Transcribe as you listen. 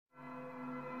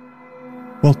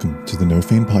Welcome to the No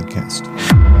Fame Podcast.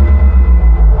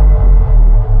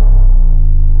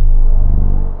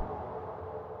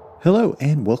 Hello,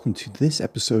 and welcome to this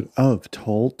episode of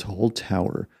Tall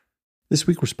Tower. This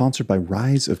week we're sponsored by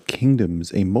Rise of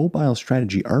Kingdoms, a mobile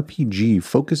strategy RPG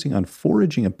focusing on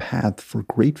foraging a path for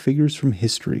great figures from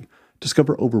history.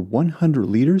 Discover over 100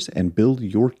 leaders and build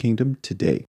your kingdom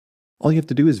today. All you have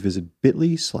to do is visit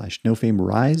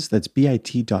bit.ly/nofamerise, that's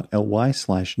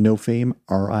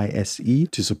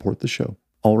bit.ly/nofamerise to support the show.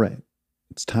 All right,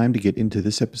 it's time to get into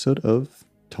this episode of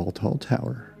Tall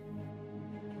Tower.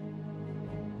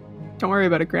 Don't worry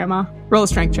about it, Grandma. Roll a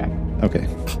strength check. Okay.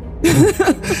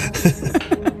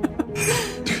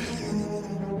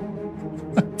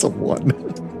 That's a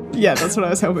 1. Yeah, that's what I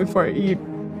was hoping for.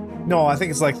 No, I think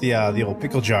it's like the old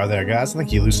pickle jar there, guys. I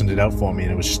think you loosened it out for me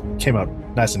and it was just came out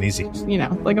nice and easy. You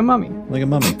know, like a mummy. Like a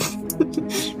mummy.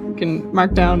 You can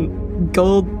mark down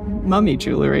gold mummy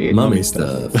jewelry. Mummy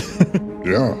stuff.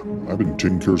 Yeah, I've been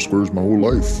taking care of squares my whole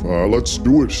life. Let's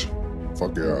do it.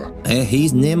 Fuck yeah. Hey,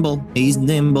 he's nimble.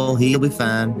 He'll be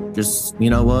fine. Just, you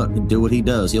know what? Do what he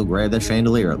does. He'll grab that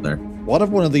chandelier up there. What if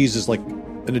one of these is like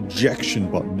an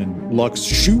ejection button and Lux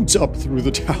shoots up through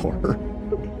the tower?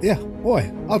 Yeah,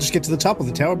 boy, I'll just get to the top of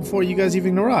the tower before you guys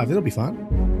even arrive. It'll be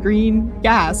fine. Green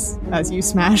gas as you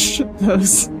smash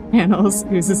those panels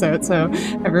oozes out. So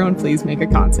everyone please make a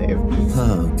con save.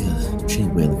 Oh, God. Gee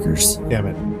willikers. Damn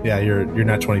it. Yeah, your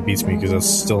nat 20 beats me because that's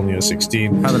still only a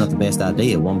 16. Probably not the best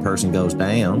idea. One person goes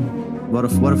down. What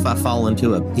if I fall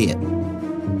into a pit?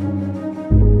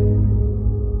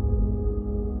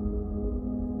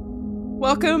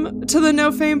 Welcome to the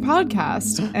No Fame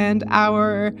Podcast and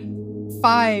our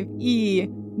 5e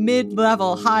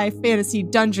mid-level high fantasy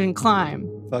dungeon climb.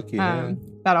 Fuck yeah.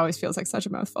 That always feels like such a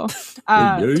mouthful.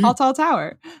 Tall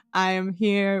Tower. I am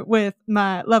here with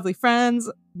my lovely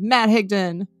friends, Matt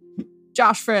Higdon,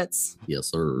 Josh Fritz. Yes,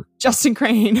 sir. Justin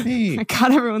Crane. Hey. I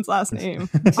got everyone's last name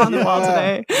on the wall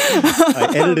today.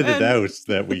 I edited it out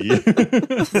that we had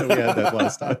that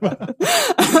last time.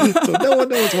 So no one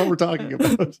knows what we're talking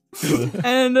about.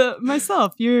 And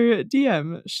myself, your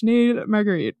DM, Sinead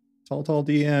Marguerite. Tall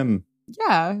DM.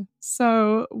 Yeah.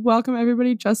 So welcome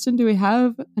everybody. Justin, do we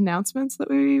have announcements that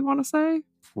we want to say?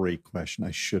 Great question.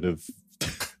 I should have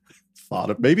thought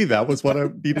of. Maybe that was what I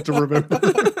needed to remember.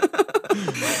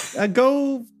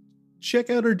 Go check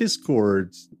out our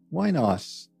Discord. Why not?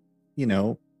 You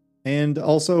know, and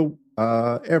also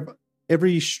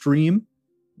every stream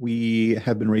we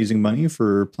have been raising money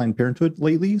for Planned Parenthood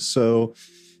lately. So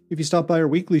if you stop by our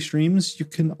weekly streams, you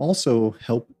can also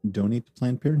help donate to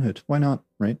Planned Parenthood. Why not?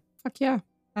 Right? Fuck yeah.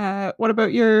 What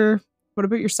about your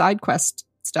side quest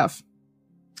stuff?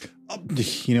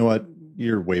 You know what?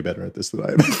 You're way better at this than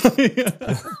I am.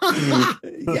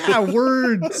 Yeah,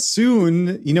 word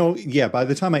soon. You know, yeah, by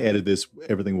the time I edit this,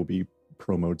 everything will be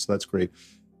promoted, so that's great.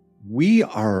 We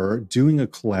are doing a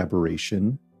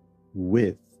collaboration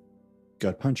with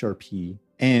Gut Punch RP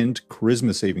and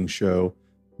Charisma Saving Show.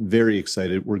 Very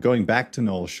excited. We're going back to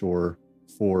Null Shore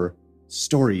for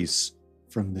Stories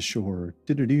from the Shore.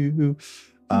 Which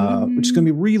is going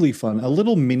to be really fun. A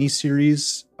little mini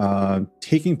series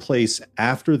taking place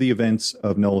after the events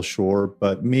of Null Shore,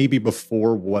 but maybe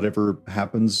before whatever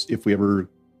happens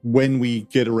when we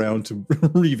get around to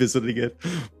revisiting it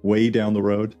way down the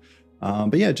road.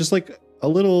 But yeah, just like a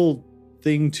little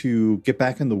thing to get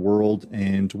back in the world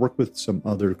and to work with some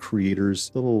other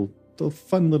creators. The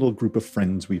fun little group of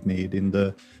friends we've made in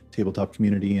the tabletop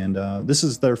community. And this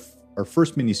is our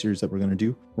first mini-series that we're going to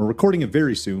do. We're recording it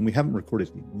very soon. We haven't recorded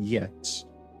it yet.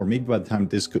 Or maybe by the time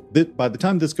this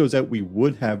goes out, we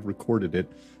would have recorded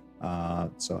it.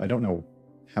 So I don't know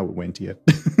how it went yet.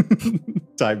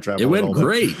 Time travel. It went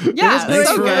great. Yeah,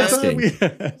 thanks for asking.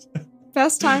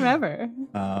 Best time ever.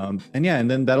 And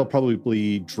then that'll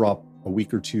probably drop a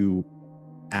week or two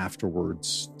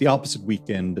afterwards. The opposite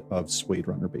weekend of Suede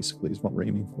Runner, basically, is what we're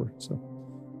aiming for. So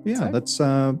yeah, that's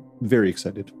very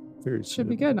excited. Should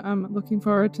be good. I'm looking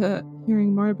forward to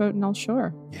hearing more about Null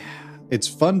Shore. Yeah, it's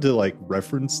fun to like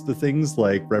reference the things,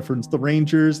 like reference the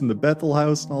Rangers and the Bethel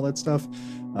House and all that stuff.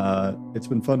 It's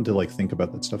been fun to like think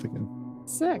about that stuff again.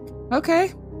 Sick.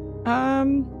 Okay.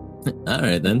 All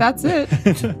right then. That's it.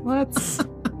 Let's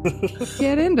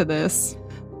get into this.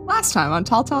 Last time on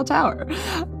Tall Tower,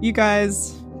 you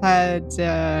guys had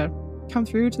come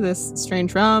through to this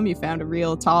strange realm. You found a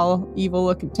real tall,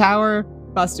 evil-looking tower.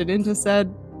 Busted into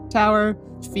said tower,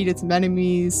 defeated some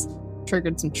enemies,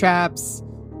 triggered some traps,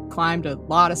 climbed a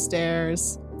lot of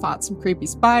stairs, fought some creepy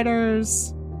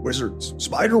spiders.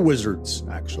 Spider wizards,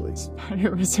 actually.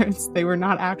 Spider wizards. They were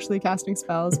not actually casting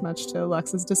spells, much to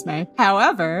Lux's dismay.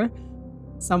 However,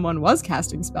 someone was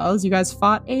casting spells, you guys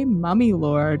fought a mummy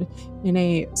lord in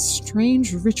a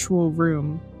strange ritual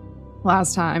room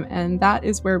last time, and that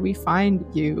is where we find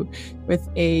you with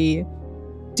a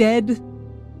dead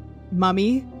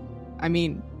mummy. I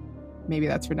mean, maybe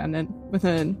that's redundant. With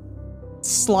a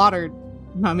slaughtered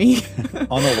mummy.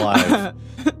 Unalive.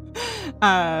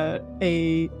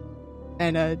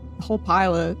 And a whole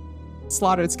pile of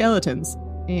slaughtered skeletons.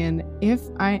 And if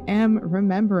I am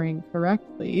remembering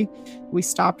correctly, we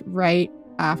stopped right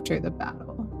after the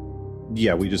battle.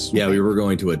 Yeah, we were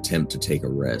going to attempt to take a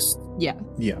rest. Yeah.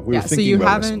 Yeah, we were so thinking you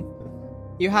about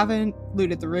haven't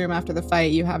looted the room after the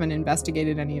fight. You haven't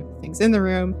investigated any of the things in the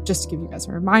room. Just to give you guys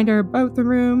a reminder about the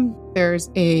room, there's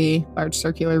a large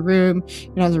circular room.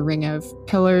 It has a ring of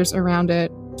pillars around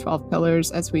it, 12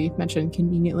 pillars, as we mentioned,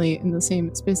 conveniently in the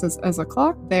same spaces as a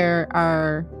clock. There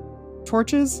are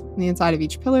torches on the inside of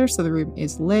each pillar, so the room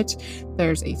is lit.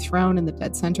 There's a throne in the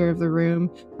dead center of the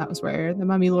room. That was where the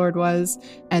mummy lord was.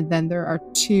 And then there are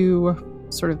two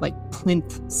sort of like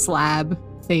plinth slab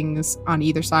things on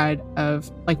either side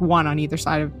of, like one on either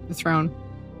side of the throne,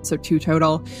 so two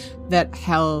total, that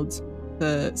held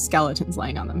the skeletons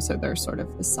laying on them. So they're sort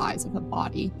of the size of a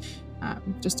body,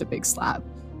 just a big slab.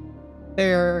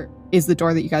 There is the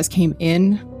door that you guys came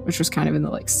in, which was kind of in the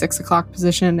like 6 o'clock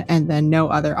position, and then no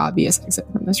other obvious exit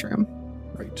from this room.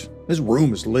 Right. This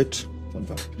room is lit. Fun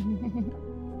fact.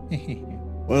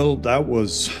 Well, that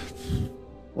was...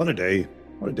 What a day.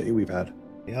 What a day we've had.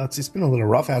 Yeah, it's been a little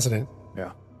rough, hasn't it?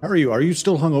 Yeah. How are you? Are you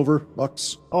still hungover,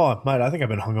 Lux? Oh, mate, I think I've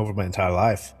been hungover my entire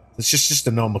life. It's just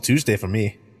a normal Tuesday for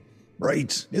me.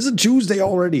 Right. Is it Tuesday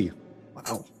already?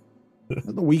 Wow.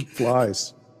 The week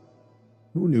flies.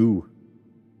 Who knew?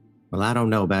 Well, I don't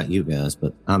know about you guys,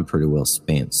 but I'm pretty well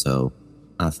spent, so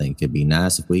I think it'd be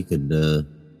nice if we could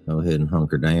go ahead and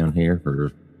hunker down here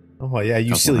for... Oh, yeah,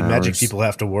 you silly magic people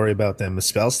have to worry about them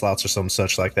spell slots or some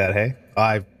such like that, hey?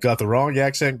 I've got the wrong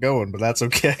accent going, but that's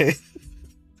okay.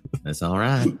 That's all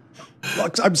right.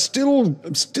 Lux, I'm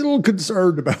still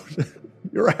concerned about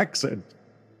your accent.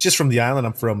 Just from the island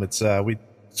I'm from, it's we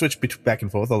switch back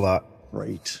and forth a lot.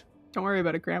 Right. Don't worry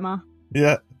about it, Grandma.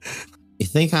 Yeah. You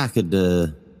think I could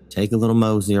take a little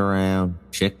mosey around,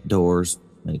 check the doors,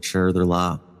 make sure they're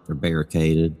locked, they're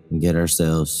barricaded, and get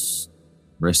ourselves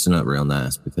resting up real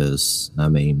nice? Because, I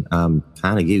mean, I'm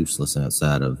kind of useless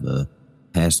outside of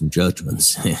passing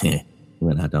judgments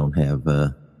when I don't have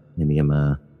any of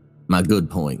my good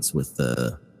points with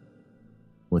the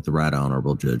Right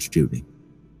Honorable Judge Judy.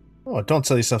 Oh, don't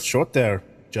sell yourself short there,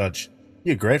 Judge.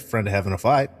 You're a great friend to have in a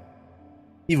fight,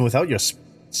 even without your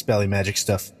spelly magic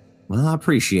stuff. Well, I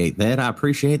appreciate that. I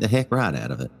appreciate the heck right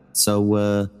out of it.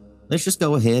 So, let's just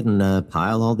go ahead and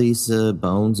pile all these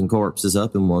bones and corpses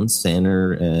up in one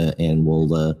center, and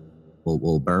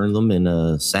we'll burn them in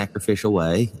a sacrificial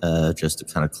way, just to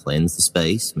kind of cleanse the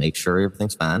space, make sure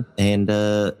everything's fine. And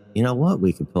you know what?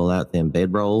 We can pull out them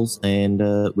bedrolls,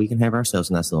 and we can have ourselves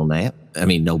a nice little nap. I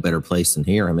mean, no better place than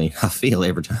here. I mean, I feel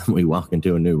every time we walk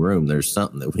into a new room, there's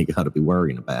something that we got to be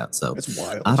worrying about. So That's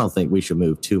wild. I don't think we should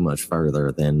move too much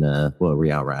further than where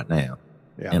we are right now.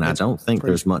 Yeah, and I don't think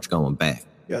there's much going back.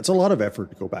 Yeah, it's a lot of effort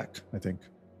to go back, I think.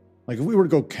 Like, if we were to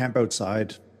go camp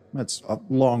outside, that's a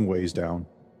long ways down.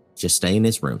 Just stay in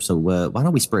this room. So why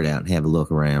don't we spread out and have a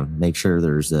look around, make sure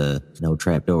there's no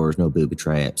trapdoors, no booby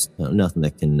traps, nothing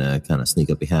that can kind of sneak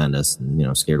up behind us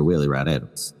and, scare the willy right at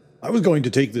us. I was going to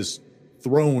take this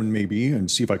throne maybe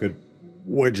and see if I could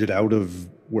wedge it out of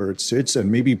where it sits and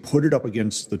maybe put it up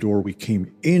against the door we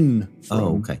came in from.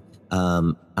 Oh, okay.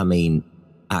 I mean,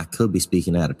 I could be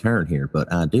speaking out of turn here,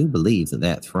 but I do believe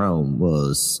that throne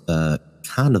was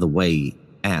kind of the way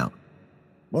out.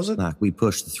 Was it? Like, we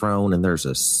push the throne and there's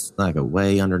a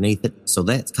way underneath it. So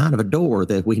that's kind of a door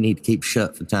that we need to keep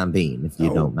shut for the time being, if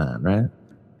you don't mind, right?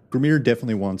 Grimir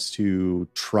definitely wants to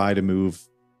try to move.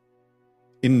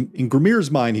 In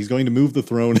Grimir's mind, he's going to move the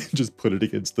throne and just put it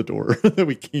against the door that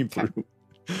we came through.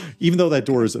 Even though that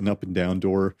door is an up and down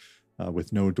door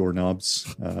with no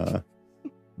doorknobs.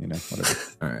 Whatever.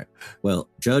 All right. Well,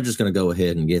 Judge is going to go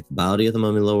ahead and get the body of the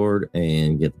Mummy Lord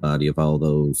and get the body of all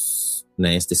those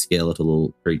nasty skeletal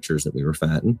little creatures that we were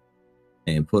fighting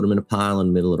and put them in a pile in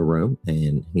the middle of the room.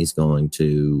 And he's going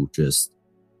to just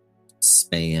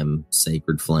spam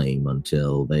Sacred Flame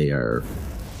until they are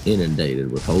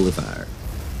inundated with holy fire.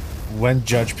 When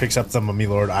Judge picks up the Mummy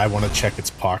Lord, I want to check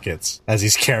its pockets as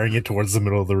he's carrying it towards the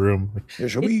middle of the room. Yeah,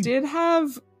 It did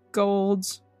have gold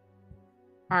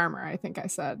armor, I think I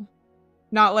said.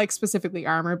 Not like specifically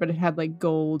armor, but it had like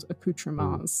gold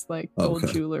accoutrements, like gold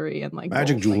jewelry and like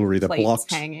magic gold, jewelry like, that plates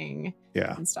blocked hanging,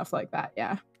 and stuff like that.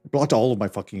 Yeah, it blocked all of my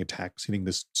fucking attacks hitting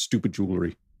this stupid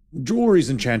jewelry. Jewelry's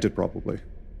enchanted, probably.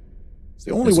 It's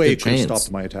the only That's a way good it could have chance.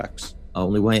 stopped my attacks.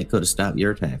 Only way it could have stopped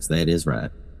your attacks. That is right.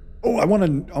 Oh, I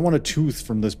want a tooth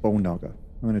from this bone naga.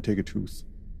 I'm going to take a tooth.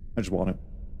 I just want it.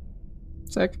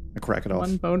 Sick. I crack it off.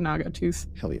 One bone naga tooth.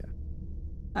 Hell yeah.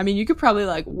 I mean, you could probably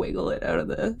like wiggle it out of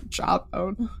the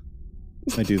jawbone.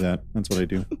 I do that. That's what I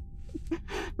do.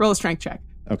 Roll a strength check.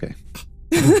 Okay.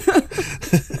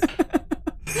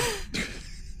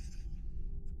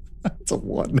 That's a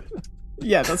 1.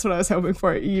 Yeah, that's what I was hoping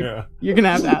for. Yeah. You're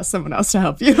gonna have to ask someone else to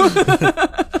help you.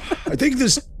 I think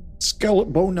this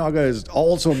skeleton bone naga is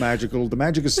also magical. The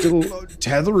magic is still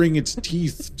tethering its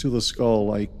teeth to the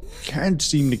skull. I can't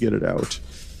seem to get it out.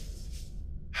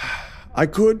 I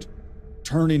could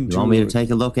turn into... You want me to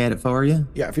take a look at it for you?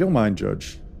 Yeah, if you don't mind,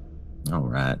 Judge. All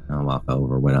right. I'll walk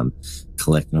over when I'm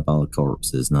collecting up all the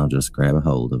corpses, and I'll just grab a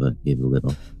hold of it, give it a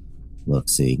little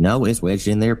look-see. No, it's wedged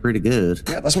in there pretty good.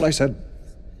 Yeah, that's what I said.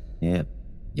 Yeah,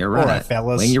 you're right. All right,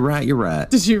 fellas. When you're right, you're right.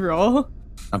 Did you roll?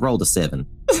 I rolled a 7.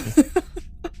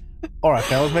 All right,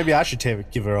 fellas, maybe I should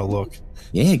give her a look.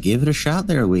 Yeah, give it a shot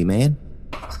there, wee man.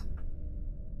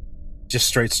 Just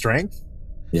straight strength?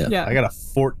 Yeah. Yeah. I got a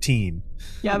 14.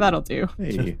 Yeah, that'll do.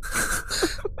 Hey.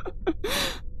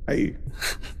 Hey.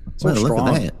 So Well, look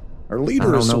strong. at that. Our I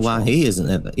leader don't is know so why strong. he isn't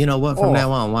at the... You know what? From Oh.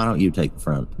 now on, why don't you take the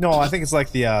front? No, I think it's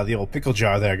like the old pickle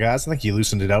jar there, guys. I think you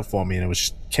loosened it out for me, and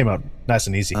it came out nice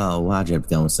and easy. Oh, why'd you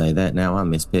go and say that? Now I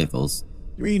miss Pickles.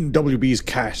 You mean WB's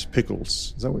cat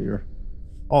Pickles? Is that what you're...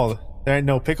 Oh, there ain't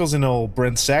no pickles in old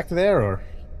Brent's sack there, or?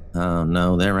 Oh,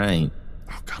 no, there ain't.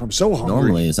 Oh, God, I'm so hungry.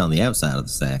 Normally it's on the outside of the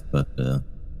sack, but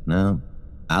no.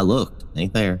 I looked.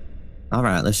 Ain't there. All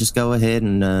right, let's just go ahead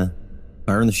and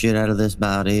burn the shit out of this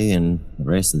body and the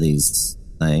rest of these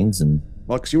things. And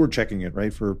Lux, you were checking it,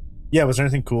 right? For Yeah, was there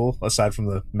anything cool aside from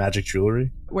the magic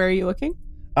jewelry? Where are you looking?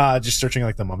 Just searching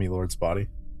like the mummy lord's body.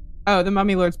 Oh, the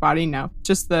mummy lord's body? No,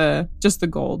 just the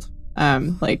gold.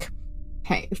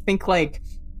 Think like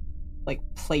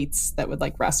plates that would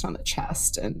like rest on the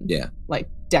chest and Yeah. like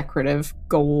decorative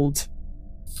gold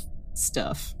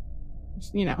stuff.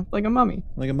 You know, like a mummy.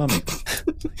 like a mummy.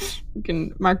 You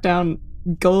can mark down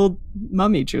gold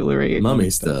mummy jewelry. Mummy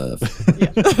stuff.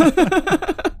 Yeah.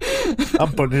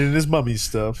 I'm putting it in his mummy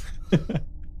stuff.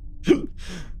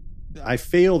 I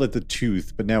failed at the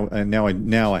tooth, but now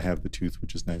I have the tooth,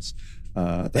 which is nice.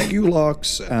 Thank you,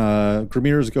 Lux.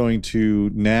 Grimir is going to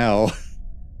now.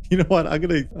 You know what? I'm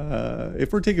gonna.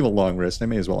 If we're taking a long rest, I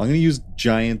may as well. I'm gonna use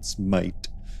Giant's Might,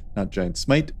 not Giant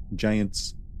Smite.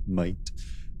 Giant's Might,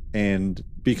 and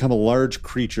become a large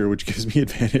creature, which gives me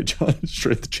advantage on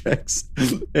strength checks,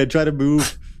 and try to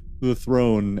move the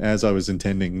throne as I was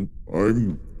intending.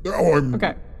 I'm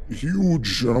Okay.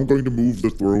 huge, and I'm going to move the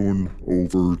throne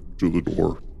over to the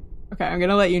door. Okay, I'm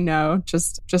gonna let you know,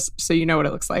 just so you know what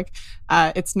it looks like.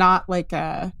 It's not like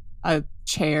a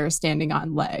chair standing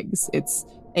on legs. It's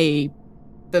the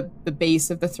base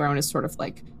of the throne is sort of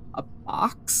like a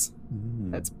box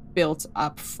that's built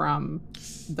up from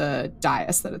the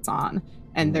dais that it's on.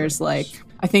 And there's like,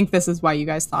 I think this is why you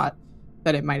guys thought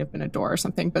that it might have been a door or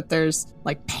something, but there's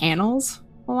like panels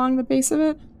along the base of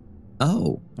it.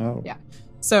 oh, Oh, Yeah.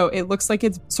 So it looks like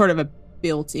it's sort of a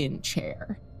built-in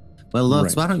chair. well,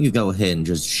 Lux, Right. why don't you go ahead and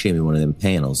just shimmy one of them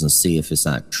panels and see if it's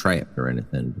not trapped or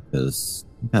anything? Because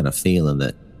I got a feeling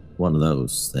that one of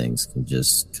those things can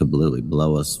just completely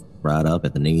blow us right up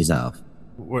at the knees off.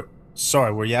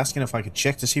 Sorry, were you asking if I could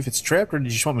check to see if it's trapped, or did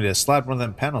you just want me to slide one of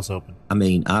them panels open? I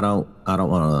mean, I don't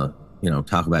want to,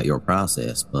 talk about your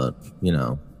process, but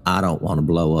I don't want to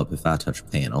blow up if I touch a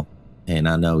panel, and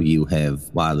I know you have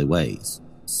wily ways,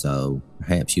 so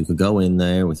perhaps you could go in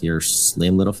there with your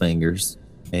slim little fingers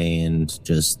and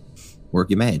just work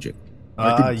your magic.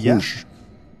 I can Yeah. push.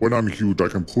 When I'm huge, I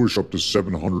can push up to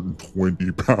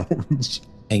 720 pounds.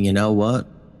 And you know what?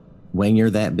 When you're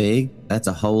that big, that's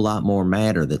a whole lot more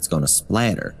matter that's going to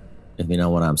splatter, if you know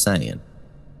what I'm saying.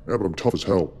 Yeah, but I'm tough as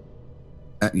hell.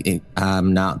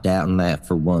 I'm not doubting that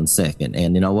for 1 second.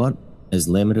 And you know what? As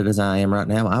limited as I am right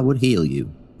now, I would heal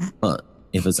you. But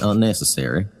if it's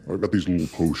unnecessary... I've got these little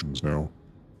potions now.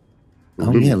 They're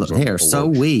Oh little yeah, look, ones, they are I'm so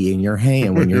large. wee in your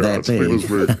hand when you're Yeah, that it's famous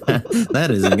big.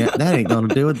 that ain't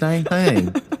gonna do a dang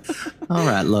thing. All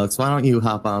right, Lux, why don't you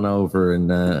hop on over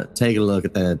and take a look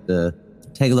at that?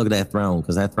 Take a look at that throne,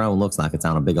 because that throne looks like it's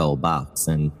on a big old box,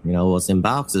 and you know what's in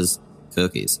boxes?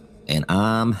 Cookies, and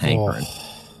I'm hankering.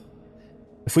 Oh.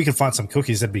 If we could find some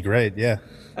cookies, that'd be great. Yeah.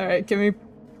 All right, give me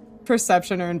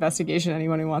perception or investigation.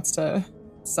 Anyone who wants to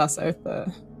suss out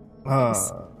the.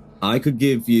 I could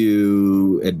give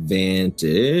you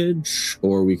advantage,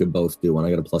 or we could both do one. I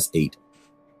got a +8.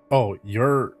 Oh,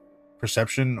 you're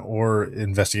perception or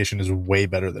investigation is way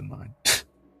better than mine.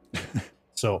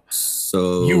 So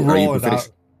you roll it out.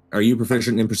 Are you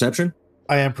proficient in perception?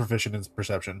 I am proficient in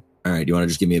perception. All right. Do you want to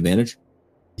just give me advantage?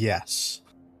 Yes.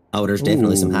 Oh, there's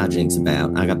definitely some hijinks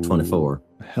about. I got 24.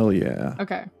 Hell yeah.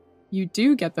 Okay. You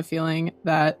do get the feeling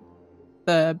that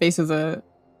the base of the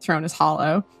throne is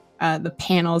hollow. The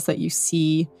panels that you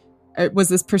see, was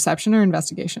this perception or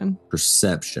investigation?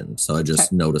 Perception. So I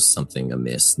just noticed something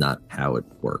amiss, not how it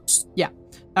works. Yeah.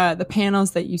 The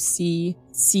panels that you see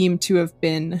seem to have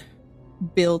been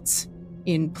built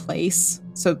in place.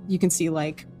 So you can see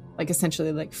like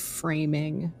essentially like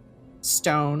framing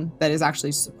stone that is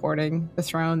actually supporting the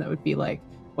throne. That would be like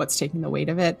what's taking the weight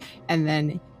of it. And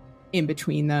then in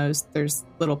between those, there's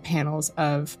little panels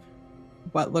of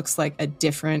what looks like a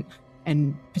different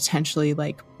and potentially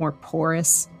like more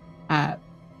porous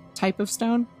type of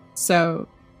stone. So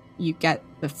you get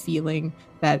the feeling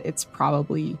that it's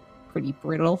probably pretty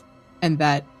brittle and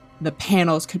that the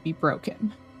panels could be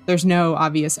broken. There's no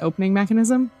obvious opening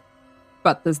mechanism,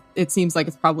 but it seems like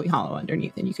it's probably hollow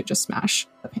underneath and you could just smash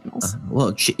the panels. Well,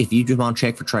 if you just want to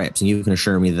check for traps and you can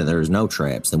assure me that there's no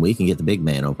traps, then we can get the big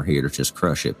man over here to just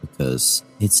crush it because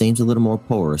it seems a little more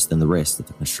porous than the rest of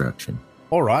the construction.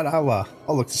 All right, I'll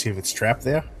look to see if it's trapped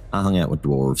there. I hung out with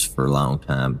dwarves for a long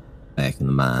time back in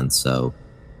the mines, so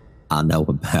I know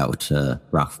about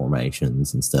rock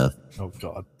formations and stuff. Oh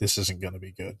God, this isn't going to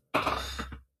be good.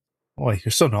 Boy,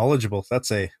 you're so knowledgeable.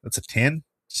 That's a 10.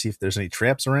 See if there's any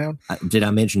traps around. Did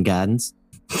I mention guidance?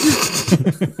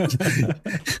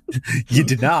 You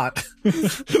did not.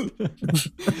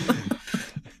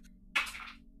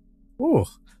 Ooh,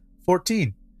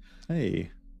 14.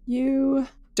 Hey. You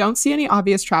don't see any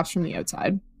obvious traps from the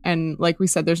outside. And like we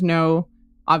said, there's no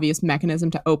obvious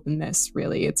mechanism to open this,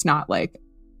 really. It's not like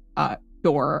a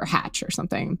door or hatch or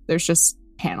something. There's just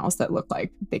panels that look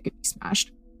like they could be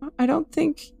smashed. I don't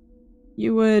think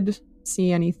you would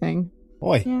see anything.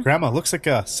 Boy, yeah. Grandma, looks like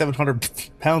 700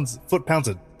 foot-pounds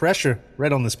of pressure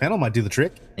right on this panel might do the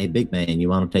trick. Hey, big man, you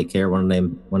want to take care of one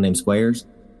of them squares?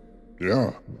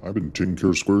 Yeah, I've been taking care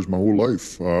of squares my whole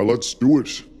life. Let's do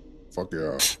it. Fuck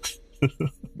yeah.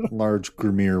 Large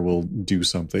Grimir will do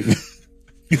something.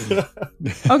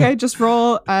 Okay, just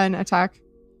roll an attack.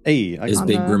 Hey, is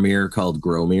Big Grimir called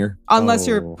Gromir? Unless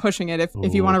you're pushing it.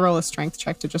 If you want to roll a strength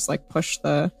check to just like push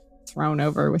the throne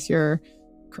over with your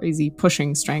crazy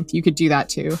pushing strength, you could do that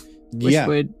too, which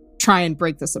would try and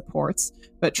break the supports.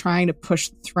 But trying to push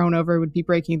the throne over would be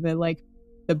breaking the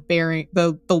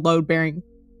load bearing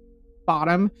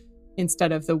bottom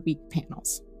instead of the weak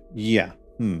panels. Yeah.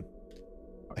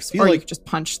 I feel or like you could just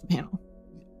punch the panel.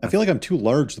 I feel like I'm too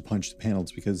large to punch the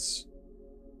panels because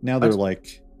now they're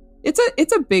like it's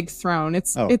a big throne.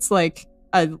 It's like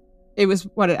it was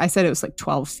what I said. It was like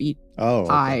 12 feet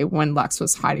high when Lux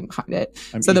was hiding behind it.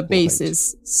 So the base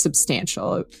is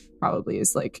substantial. It probably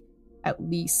is like at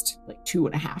least like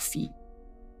 2.5 feet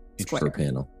square. Per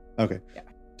panel. Okay. Yeah.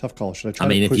 Tough call. Should I try? I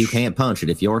mean, to push? If you can't punch it,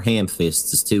 if your ham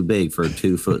fist is too big for a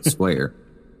 2 foot square,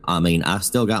 I mean, I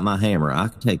still got my hammer. I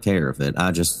can take care of it.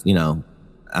 I just,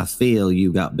 I feel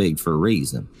you got big for a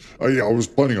reason. Yeah, I was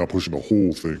planning on pushing the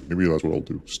whole thing. Maybe that's what I'll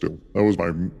do still. That was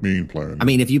my main plan. I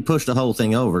mean, if you push the whole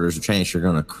thing over, there's a chance you're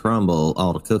going to crumble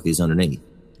all the cookies underneath.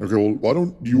 Okay, well, why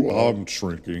don't you... I'm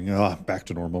shrinking. Back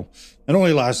to normal. It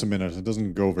only lasts a minute. It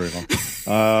doesn't go very long.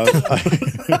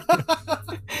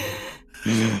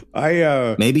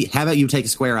 Maybe, how about you take a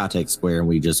square, I take a square, and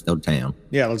we just go to town?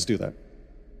 Yeah, let's do that.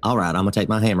 All right, I'm going to take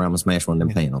my hammer. I'm going to smash one of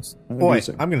them panels. Boy,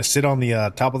 I'm going to sit on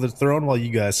the top of the throne while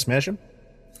you guys smash them.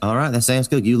 All right, that sounds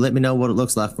good. You let me know what it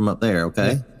looks like from up there,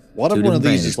 okay? Yeah. What if one of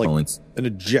these is like points. An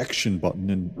ejection button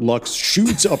and Lux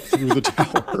shoots up through the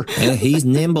tower? Yeah, he's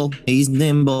nimble.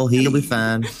 He'll be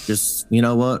fine. Just, you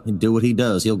know what? Do what he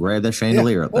does. He'll grab that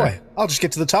chandelier up there. Boy, I'll just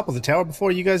get to the top of the tower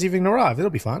before you guys even arrive.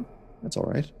 It'll be fine. That's all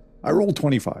right. I rolled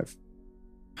 25.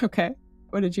 Okay.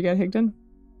 What did you get, Higdon?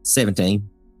 17.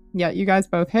 Yeah, you guys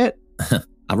both hit.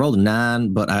 I rolled a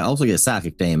 9, but I also get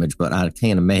psychic damage, but I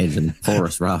can't imagine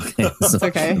porous rock has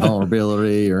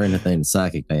vulnerability or anything to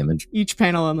psychic damage. Each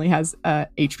panel only has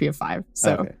HP of 5,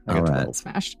 so all right.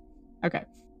 Smashed. Okay.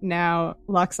 Now,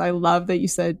 Lux, I love that you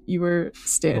said you were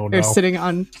sitting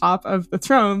on top of the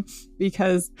throne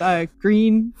because the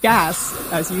green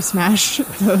gas, as you smash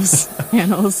those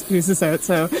panels, oozes out.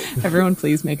 So everyone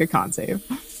please make a con save.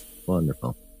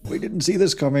 Wonderful. We didn't see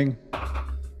this coming.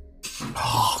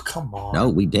 Oh, come on. No,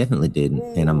 we definitely didn't.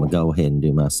 And I'm going to go ahead and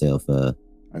do myself I'm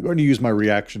going to use my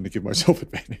reaction to give myself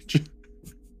advantage.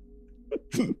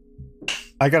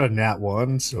 I got a nat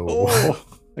 1, so...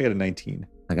 I got a 19.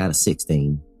 I got a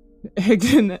 16. Judge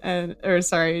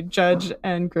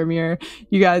and Grimir,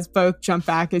 you guys both jump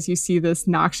back as you see this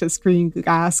noxious green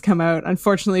gas come out.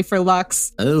 Unfortunately for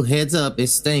Lux, Oh, heads up,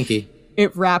 it's stinky.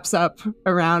 it wraps up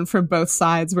around from both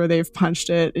sides where they've punched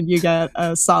it, and you get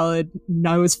a solid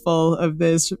noseful of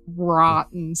this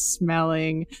rotten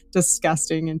smelling,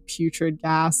 disgusting, and putrid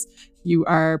gas. You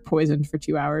are poisoned for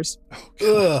 2 hours.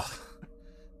 Ugh.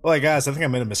 Well, guys, I think I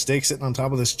made a mistake sitting on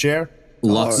top of this chair.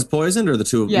 Lux is poisoned, or the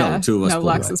two of Yeah, no, the two of us? no, poisoned?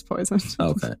 Lux is poisoned.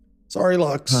 Okay. Sorry,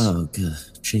 Lux. Oh, good.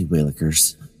 Gee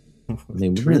willikers. I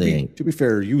mean, we really ain't. To be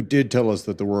fair, you did tell us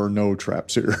that there were no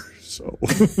traps here, so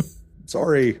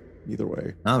sorry. Either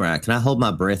way. All right. Can I hold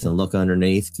my breath and look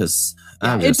underneath? Because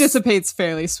It dissipates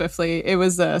fairly swiftly. It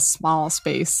was a small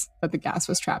space that the gas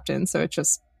was trapped in, so it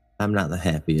just... I'm not the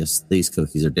happiest. These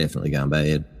cookies are definitely gone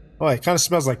bad. Oh, it kind of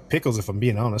smells like pickles, if I'm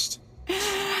being honest.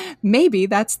 Maybe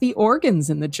that's the organs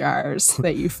in the jars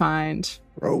that you find.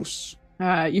 Gross.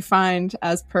 You find,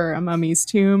 as per a mummy's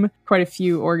tomb, quite a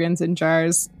few organs in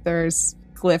jars. There's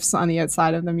glyphs on the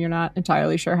outside of them. You're not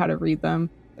entirely sure how to read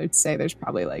them. I'd say there's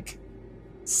probably like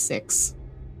 6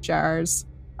 jars.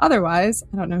 Otherwise,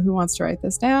 I don't know who wants to write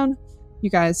this down.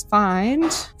 You guys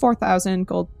find 4,000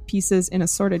 gold pieces in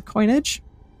assorted coinage,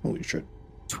 Holy shit.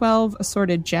 12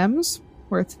 assorted gems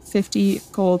worth 50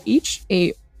 gold each,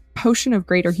 a potion of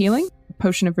greater healing, a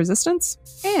potion of resistance,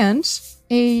 and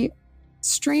a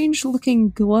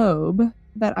strange-looking globe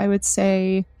that I would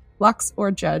say Lux or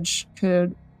Judge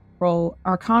could roll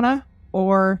Arcana,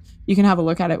 or you can have a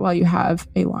look at it while you have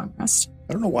a long rest.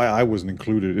 I don't know why I wasn't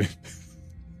included.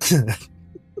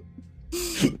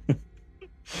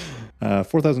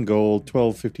 4,000 gold,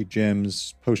 1250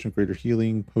 gems, potion of greater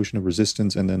healing, potion of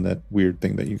resistance, and then that weird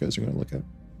thing that you guys are going to look at.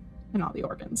 And all the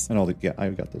organs. And all the, yeah,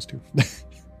 I've got those too.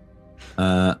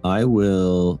 I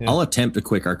will. Yeah. I'll attempt a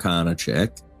quick Arcana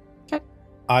check.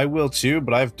 I will too,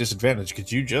 but I have disadvantage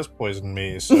because you just poisoned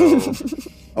me, so...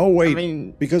 Oh, wait. I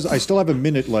mean, Because I still have a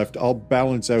minute left, I'll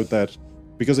balance out that.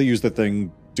 Because I used that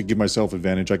thing to give myself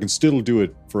advantage, I can still do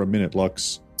it for a minute,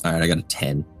 Lux. All right, I got a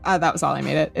 10. that was all I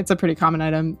made it. It's a pretty common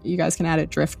item. You guys can add a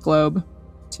drift globe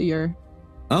to your...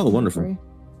 Oh, wonderful. inventory.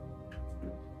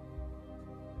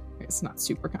 It's not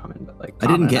super common, but like... I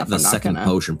didn't common get enough, the I'm not second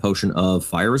gonna- potion of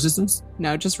fire resistance.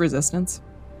 No, just resistance.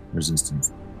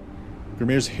 Resistance.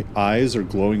 Grimir's eyes are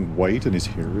glowing white and his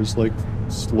hair is like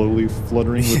slowly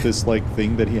fluttering with this like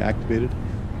thing that he activated.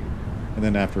 And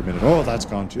then after a minute, oh, that's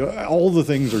gone too. All the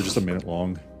things are just a minute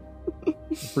long.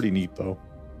 Pretty neat though.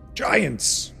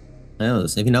 Giants! Well,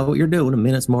 if you know what you're doing, a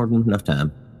minute's more than enough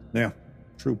time. Yeah,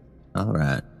 true. All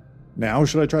right. Now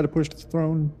should I try to push the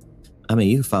throne? I mean,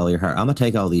 you can follow your heart. I'm gonna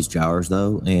take all these jars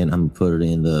though, and I'm gonna put it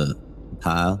in the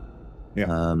pile. Yeah.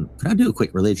 Could I do a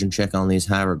quick religion check on these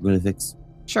hieroglyphics?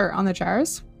 Sure, on the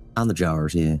jars? On the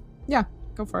jars, yeah. Yeah,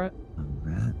 go for it. All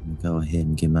right. Let me go ahead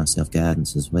and give myself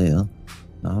guidance as well.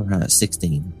 All right,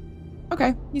 16.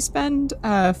 Okay, you spend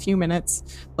a few minutes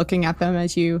looking at them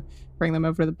as you bring them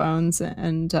over to the bones,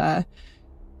 and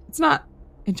it's not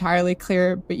entirely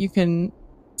clear, but you can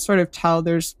sort of tell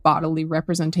there's bodily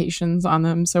representations on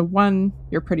them. So one,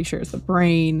 you're pretty sure is the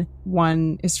brain.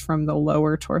 One is from the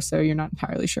lower torso. You're not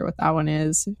entirely sure what that one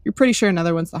is. You're pretty sure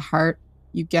another one's the heart.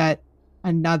 You get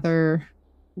another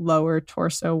lower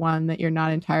torso one that you're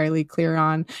not entirely clear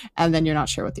on, and then you're not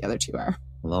sure what the other two are.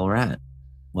 Well, all right.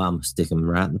 Well, I'm going to stick them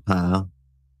right in the pile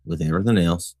with everything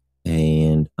else,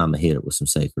 and I'm going to hit it with some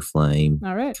sacred flame.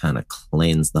 All right. Kind of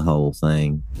cleanse the whole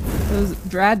thing. Those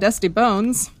dry, dusty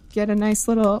bones get a nice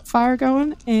little fire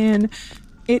going, and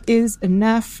it is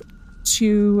enough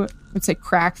to, let's say,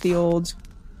 crack the old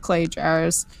clay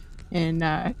jars, and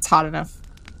it's hot enough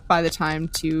by the time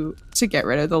to get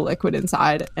rid of the liquid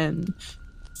inside and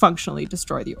functionally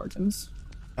destroy the organs.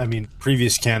 I mean,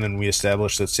 previous canon, we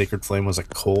established that Sacred Flame was a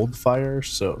cold fire,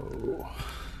 so...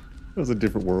 It was a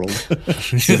different world.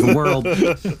 The world.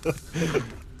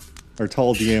 Our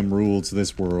tall DM ruled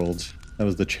this world. That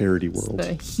was the charity world.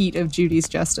 The heat of Judy's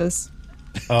justice.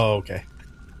 Oh, okay.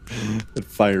 That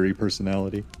fiery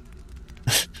personality.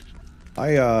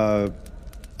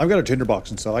 I've got a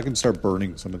tinderbox and stuff. I can start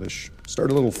burning some of this.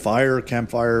 Start a little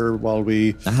campfire while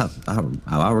we... I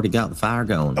already got the fire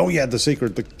going. Oh yeah, the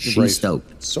sacred... She's right.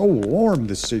 stoked. It's so warm,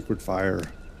 this sacred fire.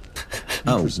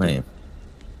 Oh, man.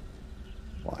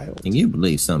 Wild. Can you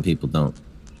believe some people don't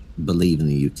believe in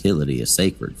the utility of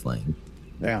sacred flame?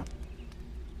 Yeah.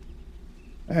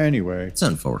 Anyway, It's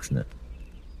unfortunate.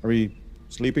 are we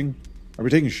sleeping? Are we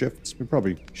taking shifts? We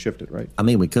probably shifted, right? I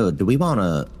mean, we could. Do we want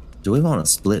to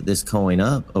split this coin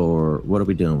up, or what are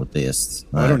we doing with this?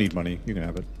 I don't need money. You can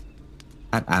have it.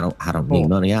 I don't need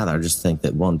money either. I just think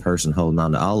that one person holding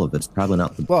on to all of it's probably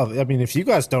not the Well, I mean, if you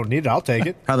guys don't need it, I'll take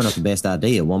it. probably not the best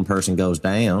idea. One person goes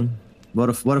down. What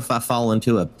if I fall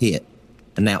into a pit,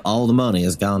 and now all the money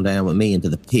has gone down with me into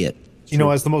the pit? You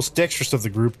know, as the most dexterous of the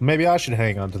group, maybe I should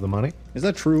hang on to the money. Is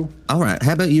that true? All right,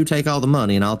 how about you take all the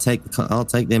money and I'll take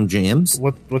them gems.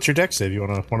 What's your dex save? You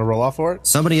want to roll off for it?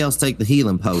 Somebody else take the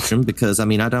healing potion because I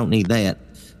mean I don't need that.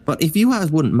 But if you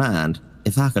guys wouldn't mind,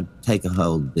 if I could take a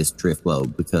hold of this drift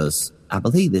globe because I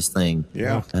believe this thing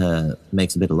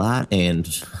makes a bit of light,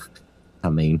 and I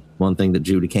mean one thing that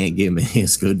Judy can't give me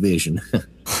is good vision,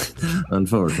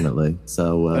 unfortunately.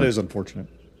 So that is unfortunate.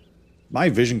 My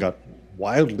vision got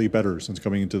wildly better since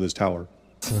coming into this tower.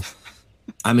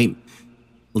 I mean,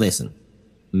 listen,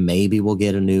 maybe we'll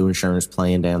get a new insurance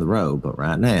plan down the road, but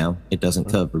right now it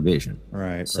doesn't cover vision.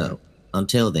 Right. So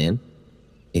until then,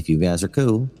 if you guys are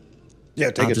cool,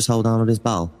 I'll just hold on to this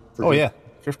ball. Oh yeah,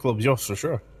 drift globe's yours for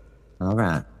sure. All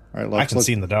right. All right. I can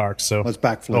see in the dark, so let's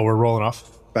backflip. Oh, we're rolling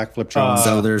off. Backflip challenge.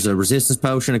 So there's a resistance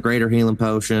potion, a greater healing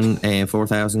potion, and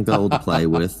 4,000 gold to play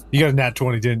with. You got a nat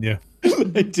 20, didn't you?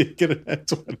 I did get a nat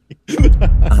 20.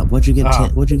 What'd you get?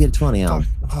 What'd you get a 20 on?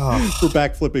 We're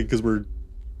backflipping because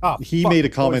he made a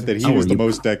comment that he was the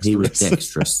most dexterous. He was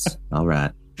dexterous. All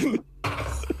right.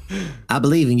 I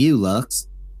believe in you, Lux.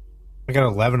 I got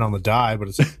 11 on the die, but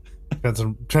it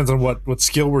depends on what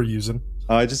skill we're using.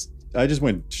 I just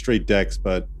went straight dex,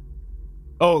 but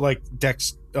oh, like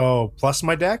dex. Oh, plus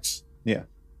my dex. Yeah.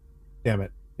 Damn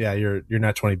it. Yeah, your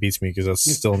nat 20 beats me because that's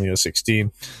still only a 16.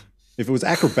 If it was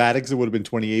acrobatics, it would have been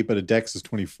 28, but a dex is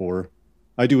 24.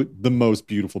 I do the most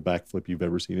beautiful backflip you've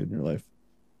ever seen in your life.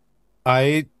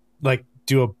 I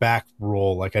do a back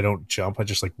roll, like I don't jump, I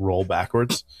just roll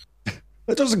backwards.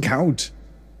 That doesn't count,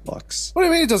 Lux. What do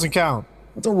you mean it doesn't count?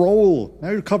 That's a roll. Now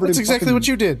you're covered That's in exactly what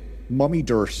you did. mummy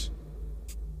dirt.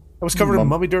 I was covered in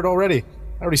mummy dirt already.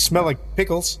 I already smell like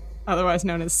pickles. Otherwise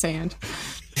known as sand.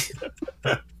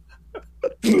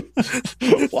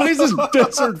 Why is this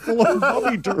desert full of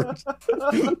mummy dirt?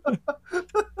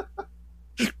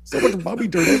 So much mummy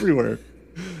dirt everywhere.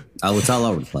 Oh, it's all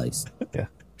over the place. Yeah.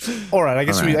 All right. I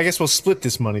guess we'll split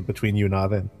this money between you and I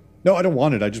then. No, I don't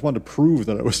want it. I just wanted to prove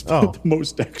that I was the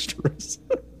most dexterous.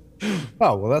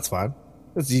 Oh, well, that's fine.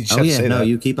 You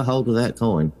you keep a hold of that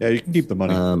coin. Yeah, you can keep the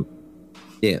money.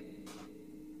 Yeah.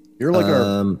 You're like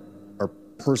our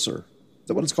purser. Is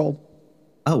that what it's called?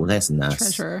 Oh, that's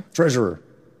nice. Treasurer.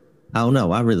 Oh,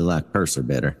 no, I really like purser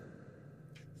better.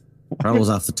 Rolls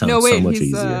off the tongue so much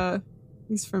easier.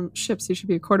 He's from ships. He should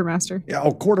be a quartermaster. Yeah,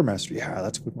 quartermaster. Yeah,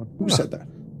 that's a good one. Who said that?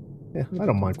 Yeah, I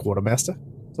don't mind quartermaster.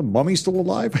 Is the mummy still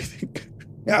alive, I think?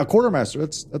 Yeah, quartermaster.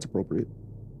 That's appropriate.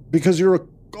 Because you're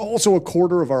also a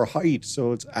quarter of our height,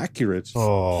 so it's accurate.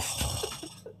 Oh.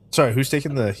 Sorry, who's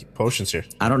taking the potions here?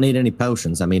 I don't need any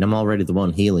potions. I mean, I'm already the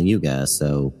one healing you guys,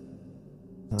 so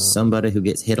somebody who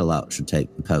gets hit a lot should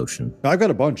take the potion. I've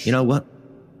got a bunch. You know what?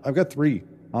 I've got 3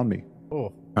 on me.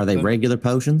 Oh. Are they regular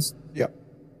potions? Yeah.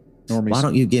 Normies. Why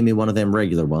don't you give me one of them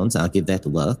regular ones? I'll give that to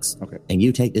Lux. Okay. And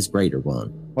you take this greater one.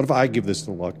 What if I give this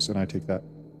to Lux and I take that?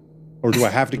 Or do I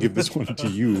have to give this one to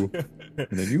you? And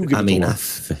then you give it to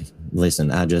Lux?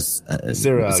 Listen, I just... is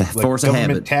there a force government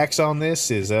habit. tax on this?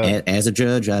 As a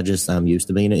judge, I'm used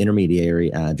to being an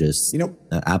intermediary. I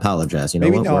apologize. You know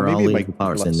what? We're all equal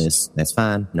parts in this. That's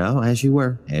fine. No, as you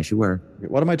were.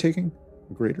 What am I taking?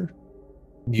 A greater?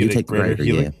 You take the greater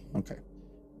healing. Yeah. Okay.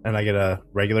 And I get a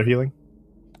regular healing?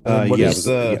 Yeah.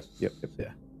 And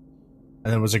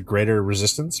then was it greater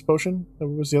resistance potion? That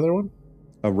was the other one?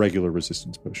 A regular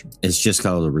resistance potion. It's just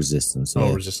called a resistance.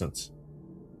 Oh, resistance.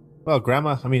 Well,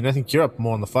 Grandma, I mean, I think you're up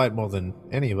more in the fight more than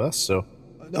any of us, so...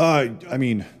 I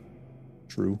mean,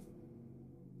 true.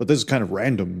 But this is kind of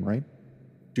random, right?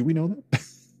 Do we know that?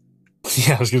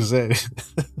 Yeah, I was going to say.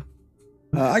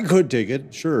 I could take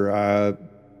it, sure.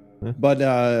 But,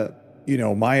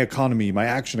 my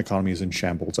action economy is in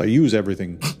shambles. I use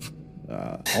everything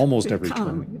almost every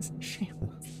turn.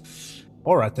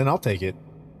 All right, then I'll take it.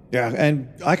 Yeah, and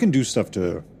I can do stuff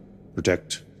to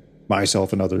protect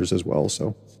myself and others as well,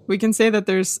 so... We can say that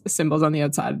there's symbols on the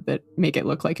outside that make it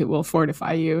look like it will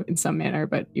fortify you in some manner,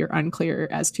 but you're unclear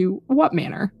as to what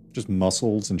manner. Just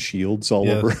muscles and shields all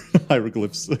over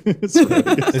hieroglyphs. It's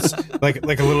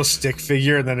like a little stick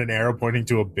figure and then an arrow pointing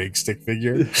to a big stick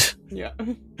figure. Yeah.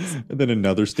 And then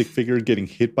another stick figure getting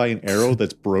hit by an arrow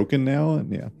that's broken now.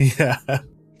 And yeah.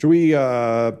 Should we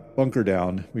bunker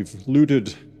down? We've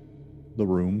looted the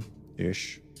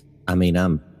room-ish. I mean,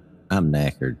 I'm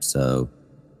knackered, so...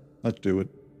 Let's do it.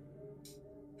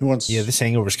 Who wants... Yeah, this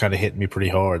hangover's kind of hitting me pretty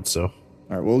hard, so... All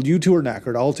right, well, you two are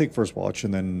knackered. I'll take first watch,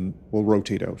 and then we'll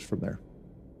rotate out from there.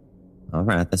 All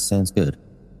right, that sounds good.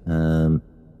 Well,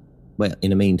 in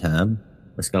the meantime,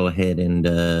 let's go ahead and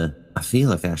I feel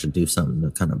like I should do something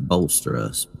to kind of bolster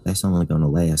us. That's only going to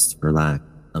last for like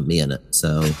a minute.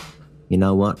 So, you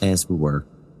know what? As we work.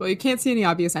 Well, you can't see any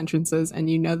obvious entrances, and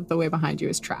you know that the way behind you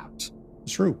is trapped.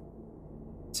 It's true.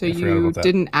 So I forgot you about that.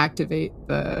 didn't activate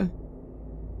the...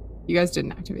 You guys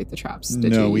didn't activate the traps,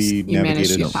 did No, you? we You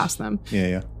managed to navigated. get past them.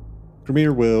 Yeah.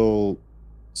 Grimir will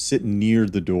sit near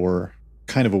the door,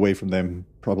 kind of away from them,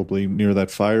 probably near that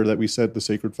fire that we said, the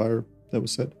sacred fire that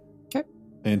was said. Okay.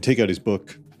 And take out his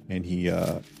book, and he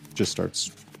just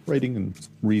starts writing and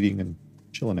reading and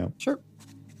chilling out. Sure.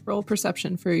 Roll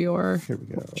perception for your... Here we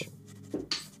go.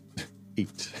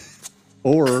 8.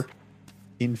 Or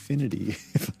infinity,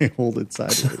 if I hold it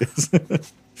sideways.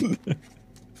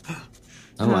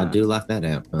 Oh, I do like that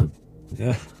outcome.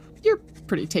 Yeah. You're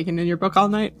pretty taken in your book all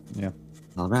night. Yeah.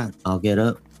 All right, I'll get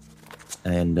up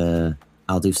and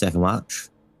I'll do second watch.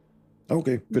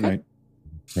 Okay, good night.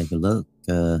 Take a look.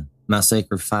 My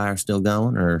sacred fire still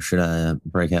going, or should I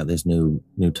break out this new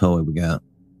toy we got?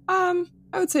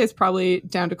 I would say it's probably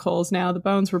down to coals now. The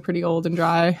bones were pretty old and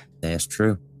dry. That's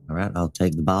true. All right, I'll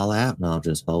take the ball out and I'll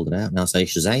just hold it out and I'll say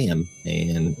Shazam,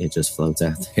 and it just floats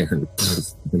out there and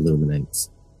illuminates.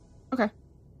 Okay,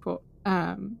 cool.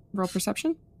 Roll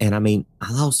perception. And I mean,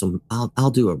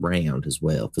 I'll do a round as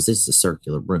well because this is a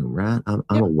circular room, right? I'm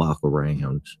gonna walk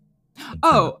around.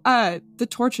 Oh, the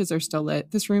torches are still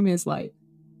lit. This room is light.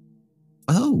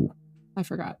 Oh, I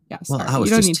forgot. Yeah, well, sorry. I was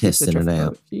You don't just need to use the testing it drift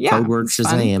out. boat. Yeah, Code word it's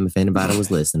fine. Shazam if anybody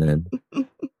was listening.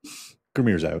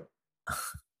 Grimir's out.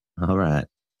 All right.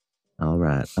 I'm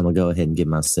gonna go ahead and give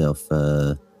myself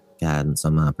guidance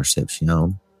on my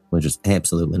perception, which is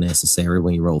absolutely necessary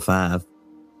when you roll 5.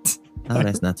 Oh,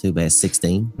 that's not too bad.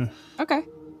 16. Okay.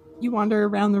 You wander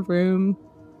around the room.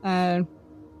 The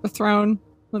throne,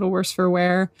 a little worse for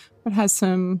wear, but has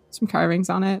some carvings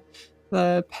on it.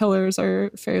 The pillars are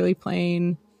fairly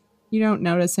plain. You don't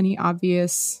notice any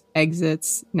obvious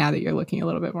exits now that you're looking a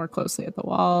little bit more closely at the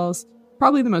walls.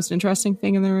 Probably the most interesting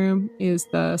thing in the room is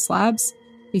the slabs.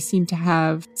 They seem to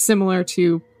have, similar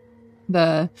to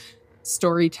the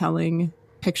storytelling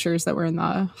pictures that were in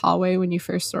the hallway when you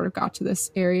first sort of got to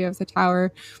this area of the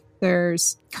tower,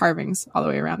 there's carvings all the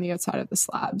way around the outside of the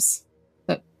slabs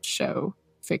that show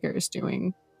figures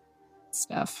doing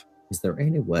stuff. Is there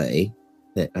any way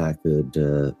that I could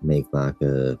make like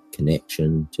a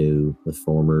connection to the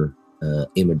former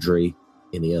imagery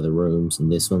in the other rooms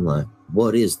and this one? Like,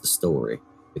 what is the story?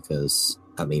 Because,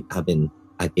 I mean, I've been,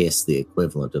 I guess, the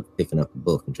equivalent of picking up a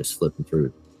book and just flipping through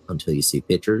it until you see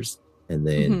pictures and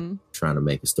then trying to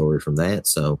make a story from that.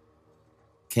 So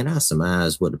can I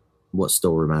surmise what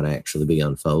story might actually be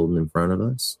unfolding in front of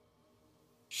us?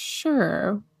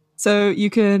 Sure. So you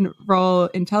can roll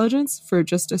intelligence for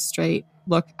just a straight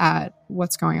look at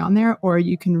what's going on there, or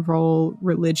you can roll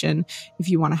religion if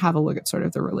you want to have a look at sort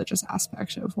of the religious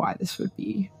aspect of why this would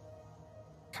be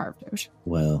carved out.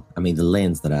 Well, I mean, the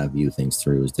lens that I view things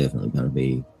through is definitely going to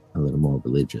be a little more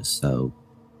religious. So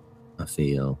I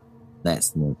feel that's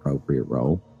the more appropriate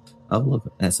role. Oh,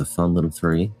 look, that's a fun little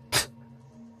 3.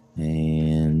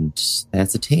 And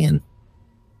that's a 10.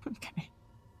 Okay.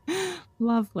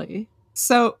 Lovely.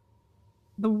 So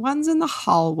the ones in the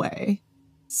hallway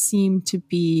seem to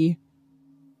be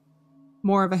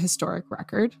more of a historic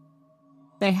record.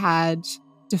 They had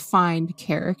defined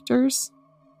characters.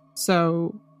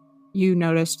 So you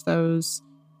noticed those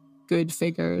good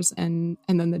figures and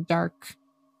then the dark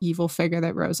evil figure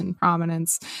that rose in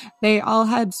prominence. They all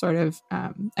had sort of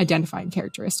identifying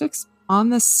characteristics. On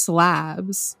the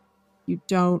slabs, you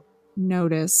don't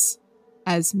notice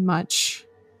as much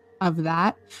of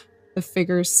that. The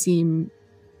figures seem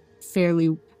fairly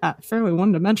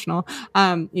one-dimensional,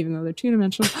 even though they're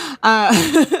two-dimensional.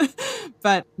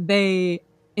 But they,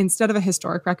 instead of a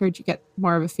historic record, you get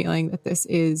more of a feeling that this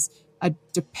is a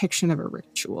depiction of a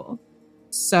ritual.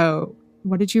 So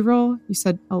what did you roll? You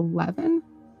said 11?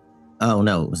 Oh,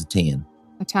 no, it was a 10.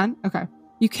 A 10? Okay.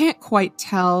 You can't quite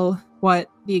tell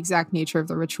what the exact nature of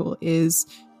the ritual is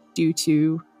due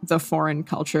to the foreign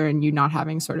culture and you not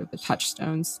having sort of the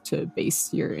touchstones to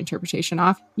base your interpretation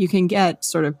off. You can get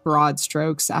sort of broad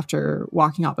strokes after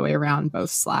walking all the way around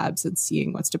both slabs and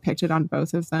seeing what's depicted on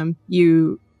both of them.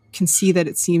 You can see that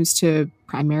it seems to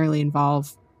primarily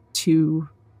involve 2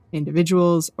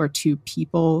 individuals or 2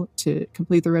 people to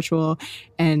complete the ritual,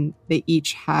 and they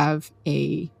each have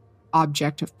a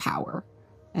object of power,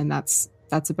 and that's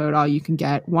about all you can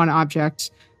get. One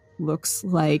object looks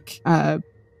like a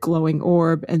glowing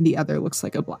orb and the other looks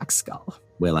like a black skull.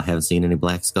 Well, I haven't seen any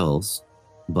black skulls,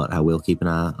 but I will keep an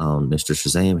eye on Mr.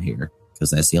 Shazam here because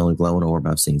that's the only glowing orb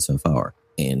I've seen so far.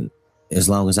 And as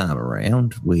long as I'm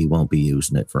around, we won't be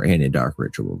using it for any dark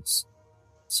rituals.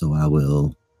 So I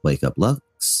will wake up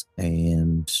Lux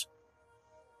and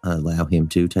allow him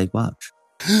to take watch.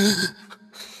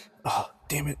 Oh,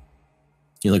 damn it.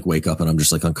 You wake up and I'm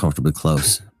just uncomfortably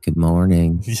close. Good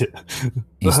morning. Yeah.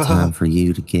 It's time for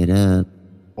you to get up.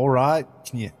 All right.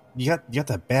 You got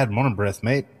that bad morning breath,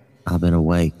 mate. I've been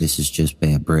awake. This is just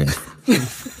bad breath.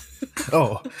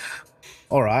 Oh,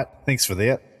 all right. Thanks for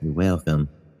that. You're welcome.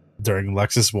 During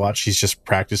Lux's watch, he's just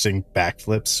practicing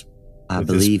backflips. I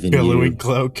believe in billowing you.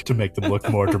 Cloak to make them look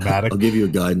more dramatic. I'll give you a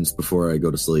guidance before I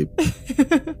go to sleep.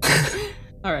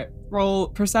 All right, roll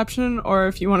perception, or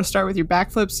if you want to start with your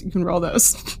backflips, you can roll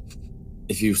those.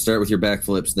 If you start with your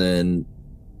backflips, then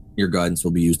your guidance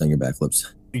will be used on your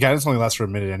backflips. The guidance only lasts for a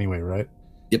minute anyway, right?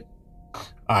 Yep. All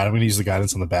right, I'm going to use the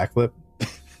guidance on the backflip.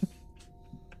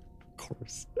 Of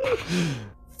course.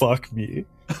 Fuck me.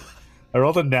 I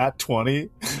rolled a nat 20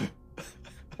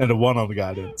 and a 1 on the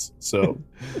guidance. So,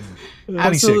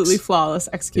 Absolutely 26. flawless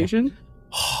execution.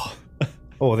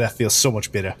 Oh, that feels so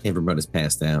much better. Everybody's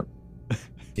passed out.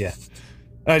 Yeah.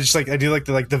 I just I do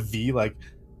the V,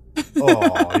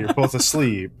 oh, you're both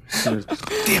asleep.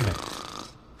 Damn it.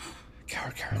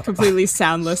 Completely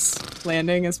soundless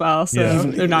landing as well, so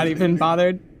they're not even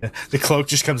bothered. The cloak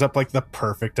just comes up the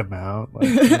perfect amount,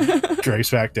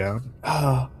 drapes back down.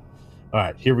 Oh. All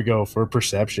right, here we go for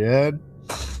perception.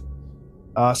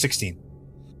 16.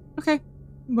 Okay.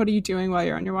 What are you doing while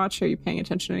you're on your watch? Are you paying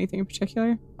attention to anything in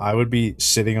particular? I would be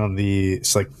sitting on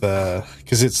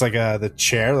because it's the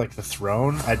chair, the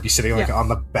throne. I'd be sitting on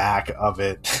the back of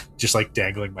it, just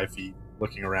dangling my feet,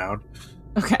 looking around.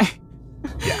 Okay.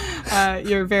 Yeah.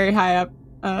 You're very high up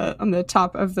on the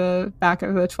top of the back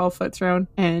of the 12-foot throne,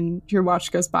 and your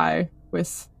watch goes by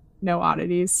with no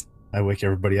oddities. I wake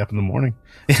everybody up in the morning.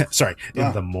 Sorry,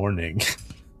 in the morning.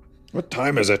 What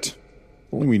time is it?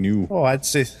 Only we knew. Oh, I'd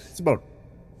say it's about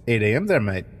 8 a.m. there,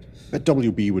 mate. Bet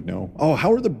WB would know. Oh,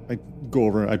 how are I go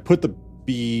over, I put the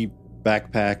B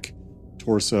backpack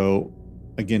torso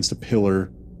against a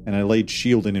pillar, and I laid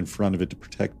shielding in front of it to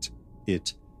protect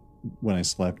it when I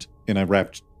slept. And I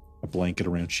wrapped a blanket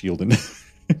around shielding to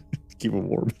keep it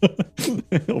warm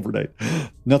overnight.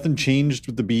 Nothing changed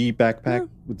with the B backpack,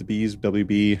 with the B's,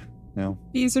 WB, no.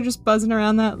 Bees are just buzzing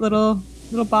around that little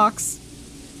box.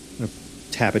 I'm gonna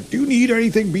tap it. Do you need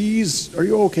anything, bees? Are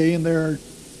you okay in there?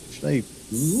 Should I...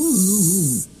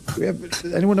 Does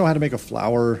anyone know how to make a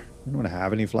flower? Anyone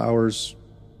have any flowers?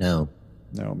 No.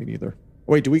 No, me neither.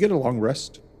 Wait, do we get a long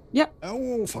rest? Yep.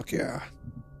 Oh, fuck yeah.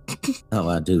 Oh,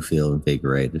 I do feel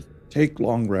invigorated. Take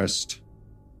long rest.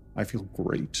 I feel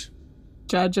great.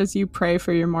 Judge, as you pray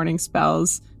for your morning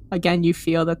spells, again, you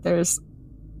feel that there's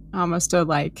almost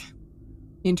a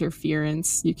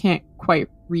interference. You can't quite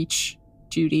reach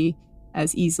Judy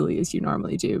as easily as you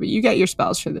normally do, but you get your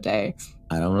spells for the day.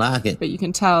 I don't like it. But you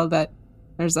can tell that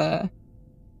there's a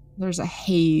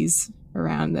haze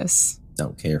around this.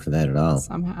 Don't care for that at all.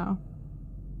 Somehow.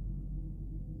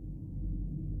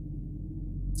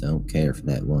 Don't care for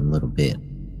that one little bit.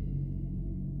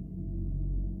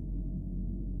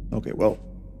 Okay, well,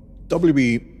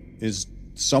 WB is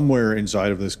somewhere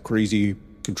inside of this crazy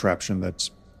contraption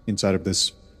that's inside of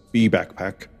this bee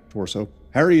backpack torso.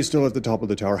 Harry is still at the top of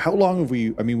the tower. How long have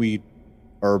we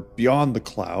are beyond the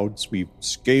clouds. We've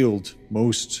scaled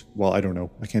I don't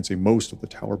know. I can't say most of the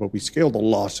tower, but we scaled a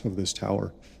lot of this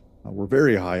tower. We're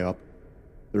very high up.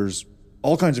 There's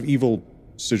all kinds of evil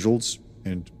sigils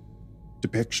and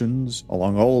depictions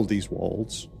along all of these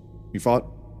walls. We fought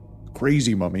a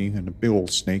crazy mummy and a big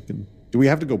old snake. And do we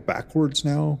have to go backwards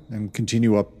now and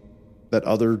continue up that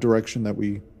other direction that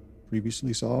we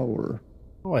previously saw, or?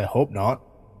 Oh, I hope not.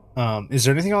 Is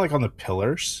there anything on the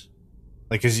pillars?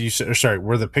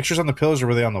 Were the pictures on the pillars or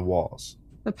were they on the walls?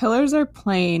 The pillars are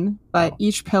plain, but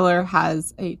each pillar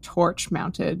has a torch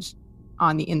mounted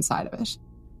on the inside of it.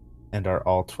 And are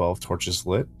all 12 torches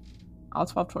lit? All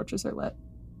 12 torches are lit.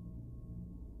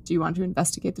 Do you want to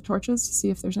investigate the torches to see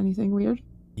if there's anything weird?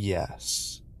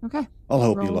 Yes. Okay. I'll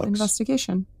help you, Roll Lux.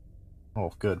 Investigation.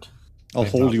 Oh, good. I'll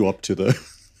hold you up to the...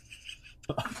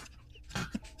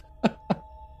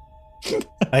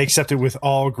 I accept it with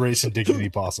all grace and dignity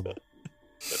possible.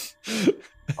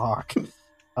 Fuck.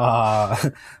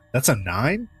 That's a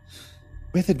 9?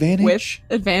 With advantage? With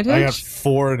advantage? I got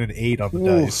 4 and an 8 on the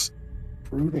dice.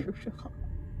 Brutal.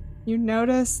 You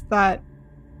notice that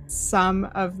some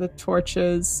of the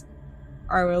torches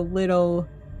are a little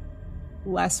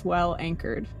less well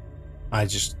anchored. I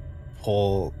just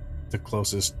pull the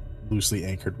closest loosely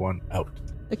anchored one out.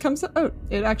 It comes out.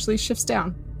 It actually shifts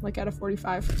down, at a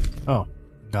 45. Oh,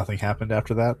 Nothing happened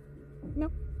after that?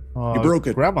 Nope. You broke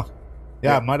it. Grandma.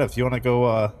 Yeah, I might have. You want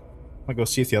to go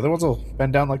see if the other ones will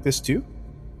bend down like this too?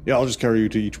 Yeah, I'll just carry you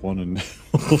to each one and...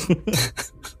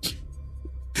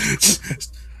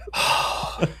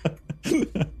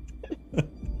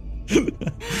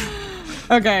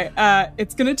 Okay,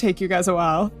 it's gonna take you guys a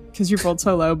while because you rolled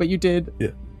so low, but you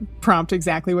did prompt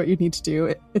exactly what you need to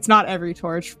do. It's not every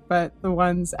torch, but the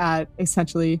ones at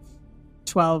essentially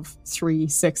 12, 3,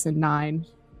 6, and 9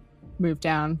 move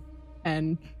down.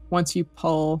 And once you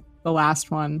pull the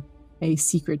last one, a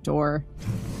secret door,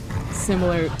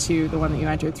 similar to the one that you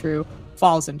entered through,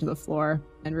 falls into the floor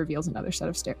and reveals another set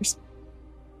of stairs.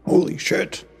 Holy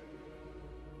shit.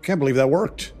 Can't believe that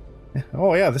worked.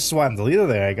 Oh, yeah, this is why I'm the leader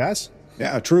there, guys.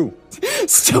 Yeah, true.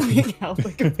 Still being held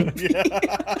like a baby.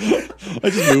 I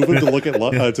just move it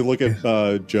to look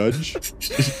at Judge.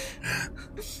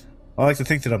 I like to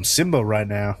think that I'm Simba right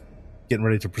now, getting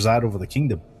ready to preside over the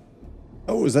kingdom.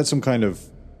 Oh, is that some kind of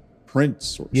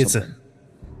prince or something?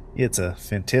 It's a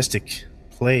fantastic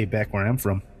play back where I'm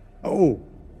from. Oh,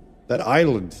 that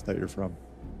island that you're from.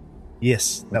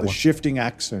 Yes, With that the one. shifting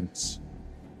accents.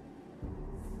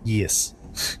 Yes.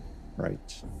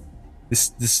 Right.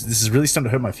 This is really starting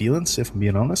to hurt my feelings, if I'm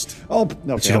being honest. Oh,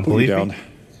 you okay, don't I'll put you believe down. me?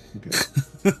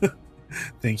 Okay.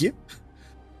 Thank you.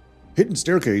 Hidden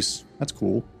staircase. That's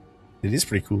cool. It is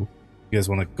pretty cool. You guys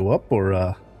want to go up,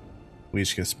 or we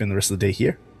just gonna spend the rest of the day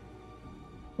here?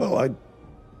 Well,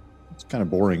 it's kind of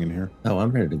boring in here. Oh,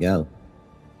 I'm ready to go.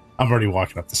 I'm already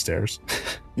walking up the stairs.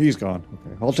 He's gone.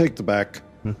 Okay, I'll take the back.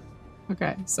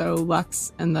 Okay, so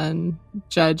Lux and then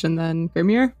Judge and then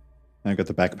Grimir. I got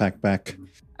the backpack back.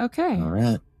 Okay. All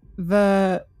right.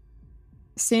 The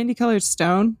sandy colored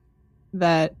stone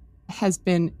that has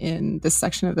been in this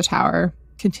section of the tower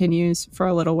continues for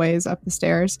a little ways up the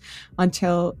stairs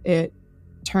until it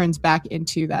turns back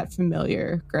into that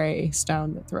familiar gray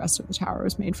stone that the rest of the tower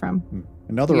was made from.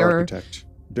 Another architect.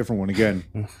 Different one again.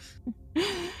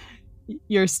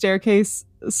 Your staircase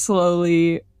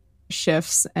slowly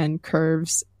shifts and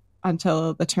curves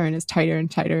until the turn is tighter and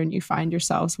tighter, and you find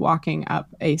yourselves walking up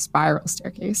a spiral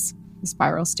staircase. The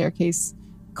spiral staircase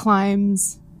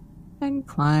climbs and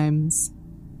climbs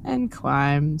and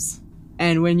climbs.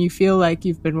 And when you feel like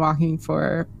you've been walking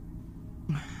for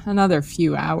another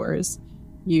few hours,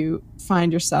 you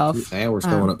find yourself... 2 hours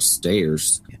going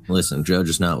upstairs. Listen, Judge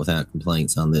is not without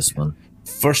complaints on this one.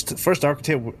 First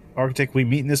architect we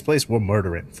meet in this place, we're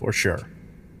murdering, for sure.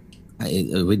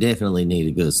 We definitely need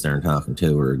a good stern talking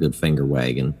to or a good finger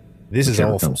wagging. This is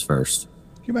awful. Comes first.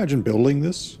 Can you imagine building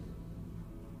this?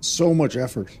 So much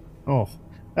effort. Oh,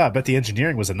 I bet the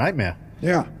engineering was a nightmare.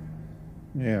 Yeah.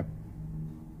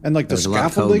 And like There's the a lot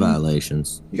of scaffolding. code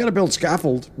violations. You got to build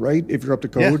scaffold, right? If you're up to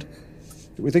code.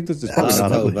 Do we think this is probably not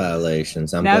Code up?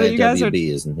 violations. I'm Now that glad you guys WB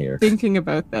isn't here. Thinking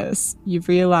about this, you've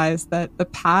realized that the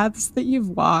paths that you've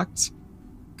walked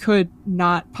could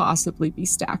not possibly be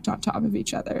stacked on top of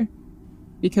each other.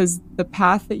 Because the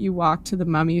path that you walked to the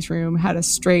mummy's room had a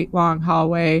straight long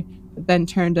hallway that then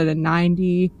turned at a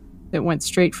 90 that went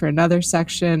straight for another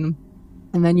section.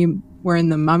 And then you were in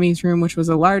the mummy's room, which was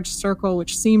a large circle,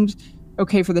 which seemed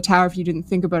okay for the tower if you didn't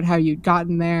think about how you'd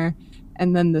gotten there.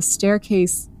 And then the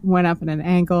staircase went up at an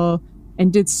angle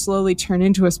and did slowly turn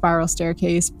into a spiral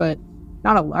staircase, but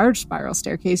not a large spiral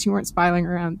staircase. You weren't spiraling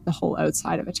around the whole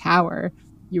outside of a tower.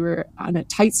 You were on a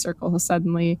tight circle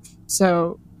suddenly.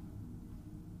 So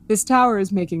this tower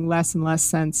is making less and less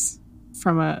sense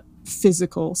from a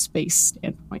physical space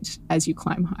standpoint as you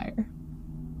climb higher.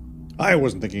 I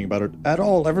wasn't thinking about it at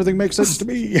all. Everything makes sense to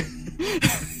me.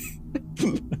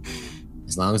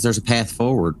 As long as there's a path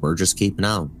forward, we're just keeping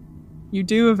on. You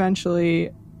do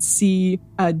eventually see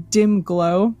a dim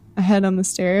glow ahead on the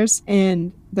stairs,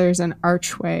 and there's an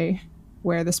archway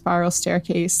where the spiral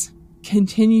staircase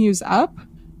continues up,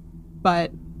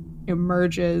 but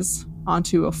emerges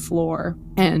onto a floor,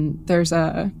 and there's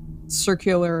a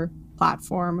circular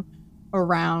platform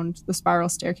around the spiral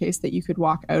staircase that you could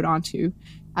walk out onto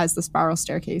as the spiral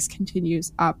staircase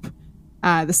continues up.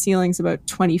 The ceiling's about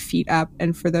 20 feet up,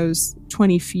 and for those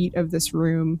 20 feet of this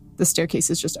room, the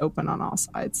staircase is just open on all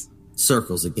sides.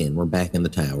 Circles again. We're back in the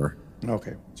tower.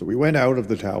 Okay, so we went out of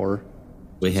the tower,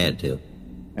 We had to.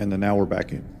 and then now we're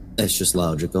back in. That's just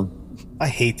logical. I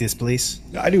hate this place.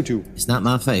 I do too. It's not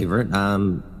my favorite.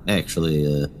 I'm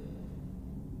actually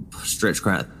stretched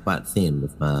quite thin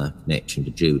with my connection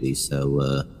to Judy,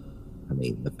 so I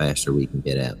mean, the faster we can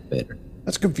get out, the better.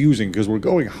 That's confusing because we're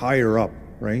going higher up,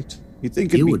 right? You'd think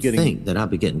it'd You be would getting. think that I'd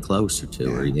be getting closer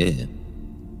to her, yeah.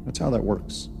 That's how that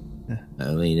works.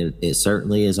 I mean, it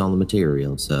certainly is on the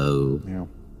material, so... Yeah.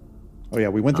 Oh yeah,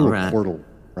 we went through All a right. portal,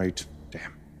 right?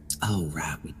 Damn. Oh,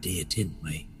 right, we did, didn't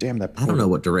we? Damn that portal. I don't know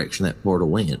what direction that portal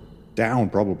went. Down,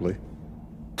 probably.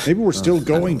 Maybe we're still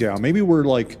going down. Maybe we're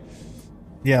like...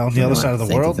 Yeah, on the other side of the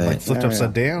think world, of that. like flipped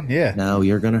upside down. Yeah. No,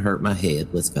 you're going to hurt my head.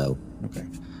 Let's go. Okay.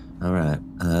 All right.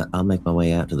 I'll make my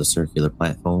way out to the circular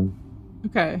platform.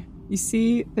 Okay. You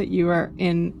see that you are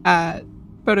in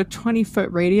about a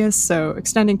 20-foot radius, so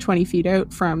extending 20 feet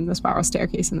out from the spiral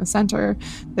staircase in the center.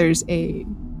 There's a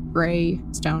gray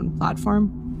stone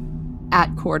platform.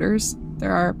 At quarters,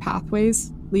 there are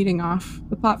pathways leading off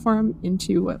the platform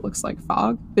into what looks like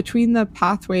fog. Between the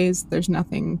pathways, there's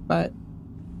nothing but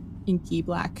inky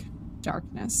black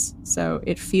darkness. So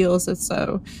it feels as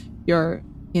though you're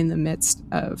in the midst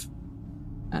of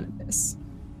an abyss,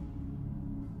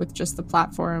 with just the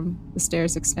platform, the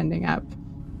stairs extending up,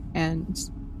 and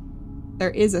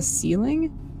there is a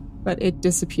ceiling, but it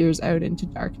disappears out into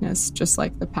darkness, just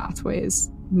like the pathways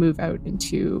move out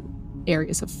into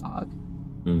areas of fog.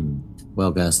 Well,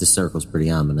 guys, this circle's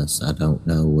pretty ominous. I don't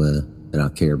know that I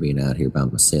care being out here by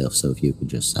myself, so if you could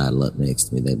just sidle up next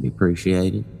to me, that'd be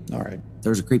appreciated. All right.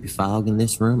 There's a creepy fog in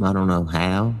this room. I don't know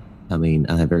how. I mean,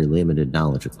 I have very limited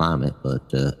knowledge of climate,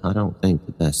 but I don't think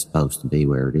that that's supposed to be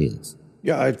where it is.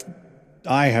 Yeah,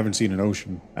 I haven't seen an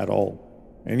ocean at all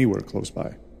anywhere close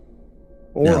by,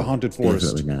 or No, a haunted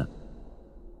forest. Definitely not.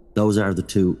 Those are the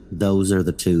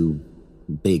two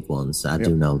big ones. I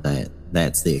do know that.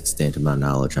 That's the extent of my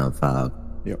knowledge on fog,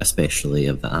 especially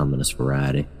of the ominous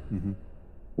variety. Mm-hmm.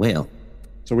 Well,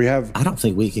 so we have. I don't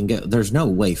think we can go. There's no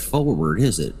way forward,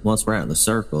 is it? Once we're out in the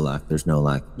circle, like there's no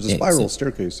like. There's a spiral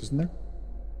staircase, isn't there?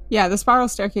 Yeah, the spiral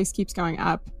staircase keeps going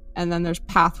up, and then there's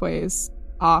pathways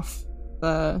off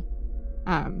the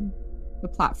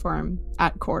platform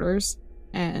at quarters,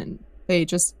 and they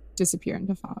just disappear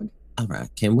into fog. All right,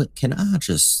 can I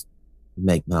just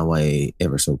make my way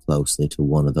ever so closely to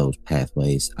one of those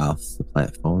pathways off the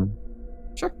platform?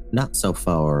 Sure. Not so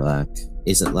far. Like,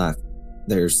 is it like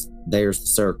there's the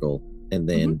circle, and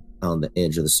then on the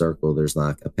edge of the circle there's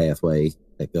like a pathway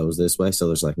that goes this way? So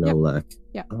there's like no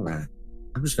Yeah. All right,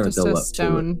 I'm just gonna Just go a up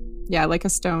stone. to it. Yeah, like a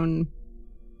stone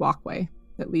walkway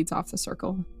that leads off the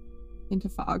circle into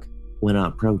fog. When I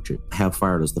approach it, how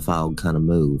far does the fog kind of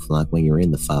move? Like when you're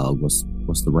in the fog, what's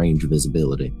the range of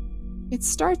visibility? It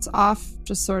starts off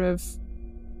just sort of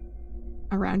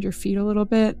around your feet a little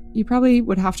bit. You probably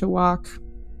would have to walk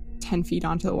 10 feet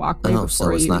onto the walkway before so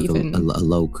it's you like even... a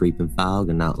low creeping fog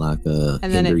and not like a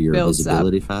and then hinder it your builds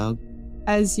visibility up. fog?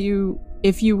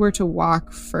 If you were to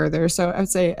walk further, so I would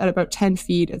say at about 10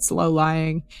 feet, it's low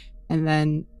lying. And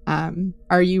then,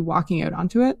 are you walking out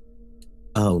onto it?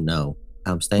 Oh, no.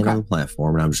 I'm staying on the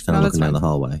platform and I'm just kind of looking down the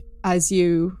hallway. As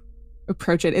you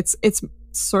approach it, it's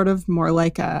sort of more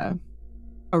like a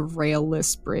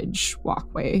railless bridge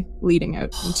walkway leading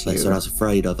out into... That's what I was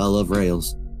afraid of. I love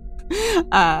rails.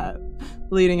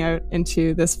 Leading out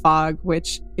into this fog,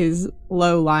 which is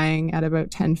low lying at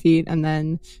about 10 feet. And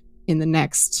then in the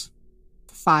next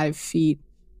 5 feet,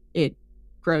 it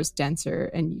grows denser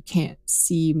and you can't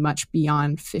see much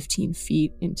beyond 15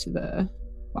 feet into the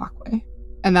walkway.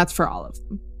 And that's for all of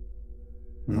them.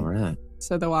 All right.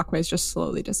 So the walkways just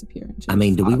slowly disappear. I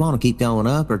mean, do we want to keep going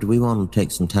up or do we want to take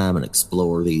some time and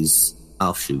explore these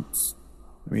offshoots?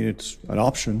 I mean, it's an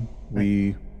option.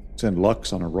 We send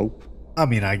Lux on a rope. I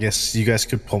mean, I guess you guys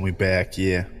could pull me back,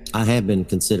 yeah. I have been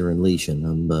considering leashing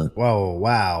them, but... Whoa,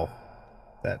 wow.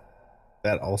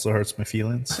 That also hurts my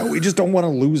feelings. No, we just don't want to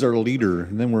lose our leader,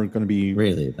 and then we're going to be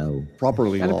really though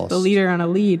properly gotta lost. put the leader on a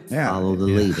lead. Yeah. Follow the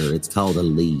leader. It's called a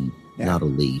lead, not a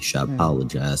leash. I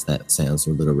apologize. That sounds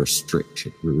a little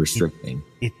restricting.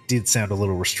 It did sound a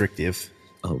little restrictive.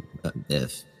 Oh,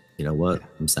 if you know what,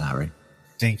 I'm sorry.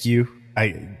 Thank you.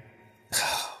 Do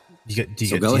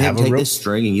you go ahead and take rope? this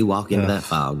string and you walk into that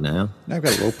fog now. I've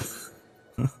got a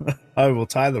rope. I will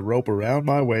tie the rope around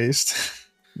my waist.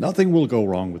 Nothing will go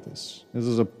wrong with this. This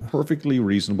is a perfectly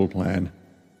reasonable plan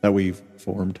that we've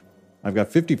formed. I've got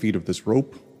 50 feet of this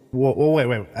rope. Whoa,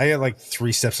 wait. I got like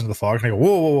 3 steps into the fog and I go,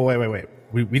 whoa, wait.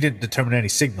 We didn't determine any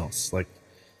signals. Like,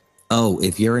 oh,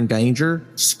 if you're in danger,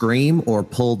 scream or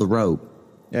pull the rope.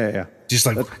 Yeah. Just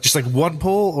like one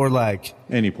pull or like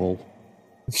any pull.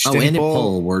 Any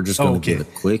pull. We're just going to give a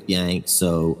quick yank.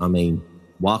 So, I mean,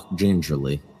 walk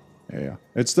gingerly. Yeah.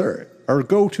 It's there. Our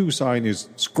go-to sign is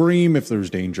scream if there's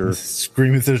danger.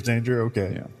 Scream if there's danger.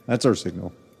 Okay. Yeah. That's our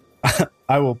signal.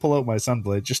 I will pull out my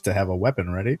sunblade just to have a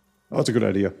weapon ready. Oh, that's a good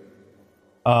idea.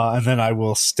 And then I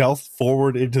will stealth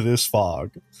forward into this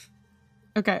fog.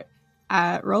 Okay.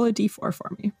 Roll a d4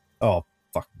 for me. Oh,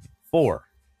 fuck. 4.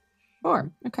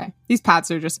 4. Okay. These paths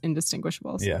are just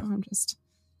indistinguishable. So yeah. I'm just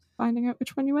finding out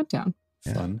which one you went down.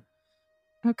 Yeah. Fun.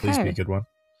 Okay. Please be a good one.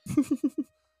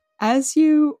 As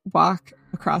you walk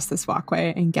across this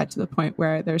walkway and get to the point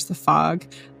where there's the fog,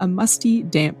 a musty,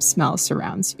 damp smell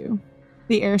surrounds you.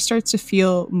 The air starts to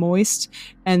feel moist,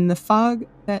 and the fog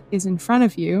that is in front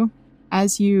of you,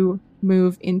 as you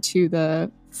move into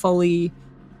the fully,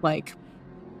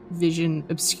 vision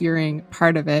obscuring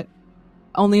part of it,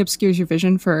 only obscures your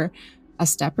vision for a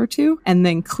step or two and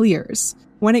then clears.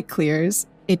 When it clears,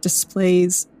 it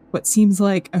displays what seems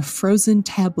like a frozen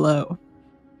tableau.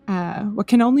 What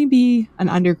can only be an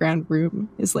underground room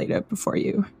is laid out before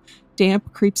you.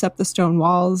 Damp creeps up the stone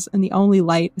walls, and the only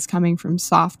light is coming from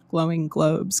soft, glowing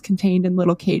globes contained in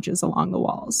little cages along the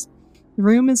walls. The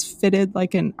room is fitted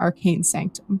like an arcane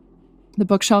sanctum. The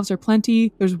bookshelves are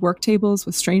plenty, there's work tables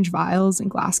with strange vials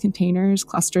and glass containers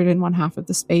clustered in one half of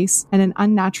the space, and an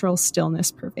unnatural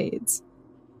stillness pervades.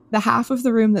 The half of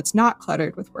the room that's not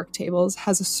cluttered with work tables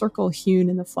has a circle hewn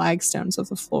in the flagstones of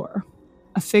the floor.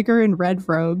 A figure in red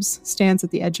robes stands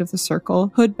at the edge of the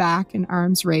circle, hood back and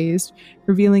arms raised,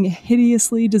 revealing a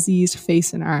hideously diseased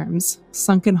face and arms,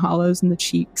 sunken hollows in the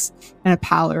cheeks, and a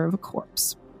pallor of a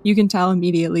corpse. You can tell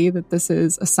immediately that this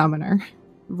is a summoner.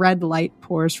 Red light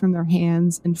pours from their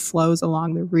hands and flows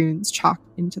along the runes chalked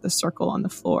into the circle on the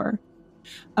floor.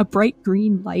 A bright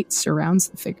green light surrounds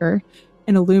the figure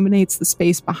and illuminates the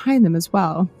space behind them as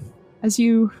well. As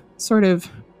you sort of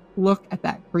look at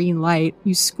that green light,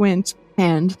 you squint,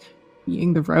 and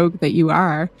being the rogue that you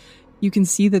are, you can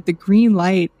see that the green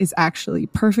light is actually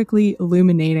perfectly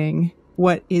illuminating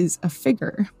what is a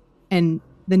figure. And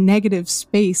the negative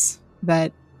space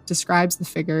that describes the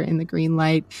figure in the green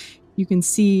light, you can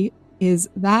see is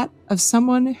that of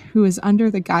someone who is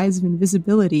under the guise of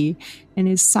invisibility and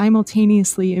is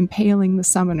simultaneously impaling the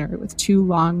summoner with two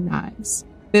long knives.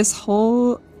 This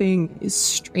whole thing is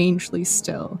strangely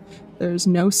still. There's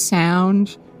no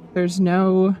sound, there's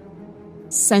no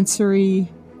sensory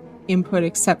input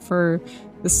except for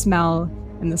the smell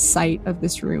and the sight of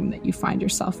this room that you find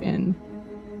yourself in.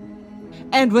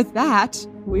 And with that,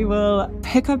 we will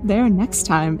pick up there next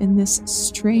time in this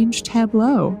strange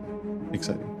tableau.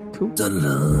 Exciting. Cool. Dun,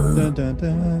 dun,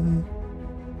 dun.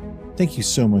 Thank you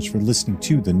so much for listening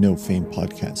to the No Fame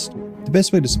podcast. The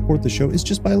best way to support the show is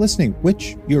just by listening,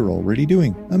 which you're already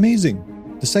doing. Amazing.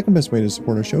 The second best way to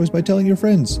support our show is by telling your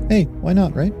friends. Hey, why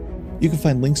not, right? You can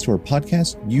find links to our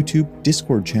podcast, YouTube,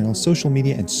 Discord channel, social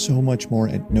media, and so much more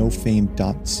at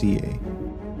nofame.ca.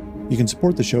 You can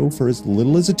support the show for as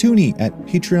little as a toonie at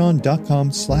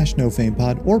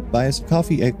patreon.com/nofamepod or buy us a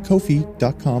coffee at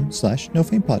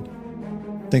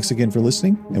ko-fi.com/nofamepod. Thanks again for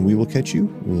listening, and we will catch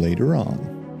you later on.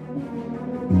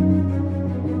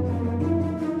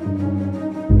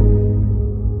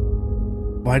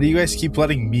 Why do you guys keep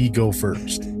letting me go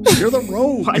first? You're the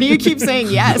rogue. Why do you keep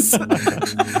saying yes?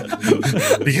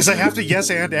 Because I have to yes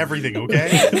and everything, okay?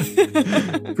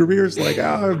 Kabir's like,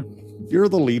 you're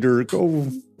the leader. Go.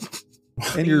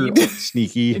 And you're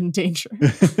sneaky. In danger.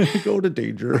 Go to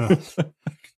danger.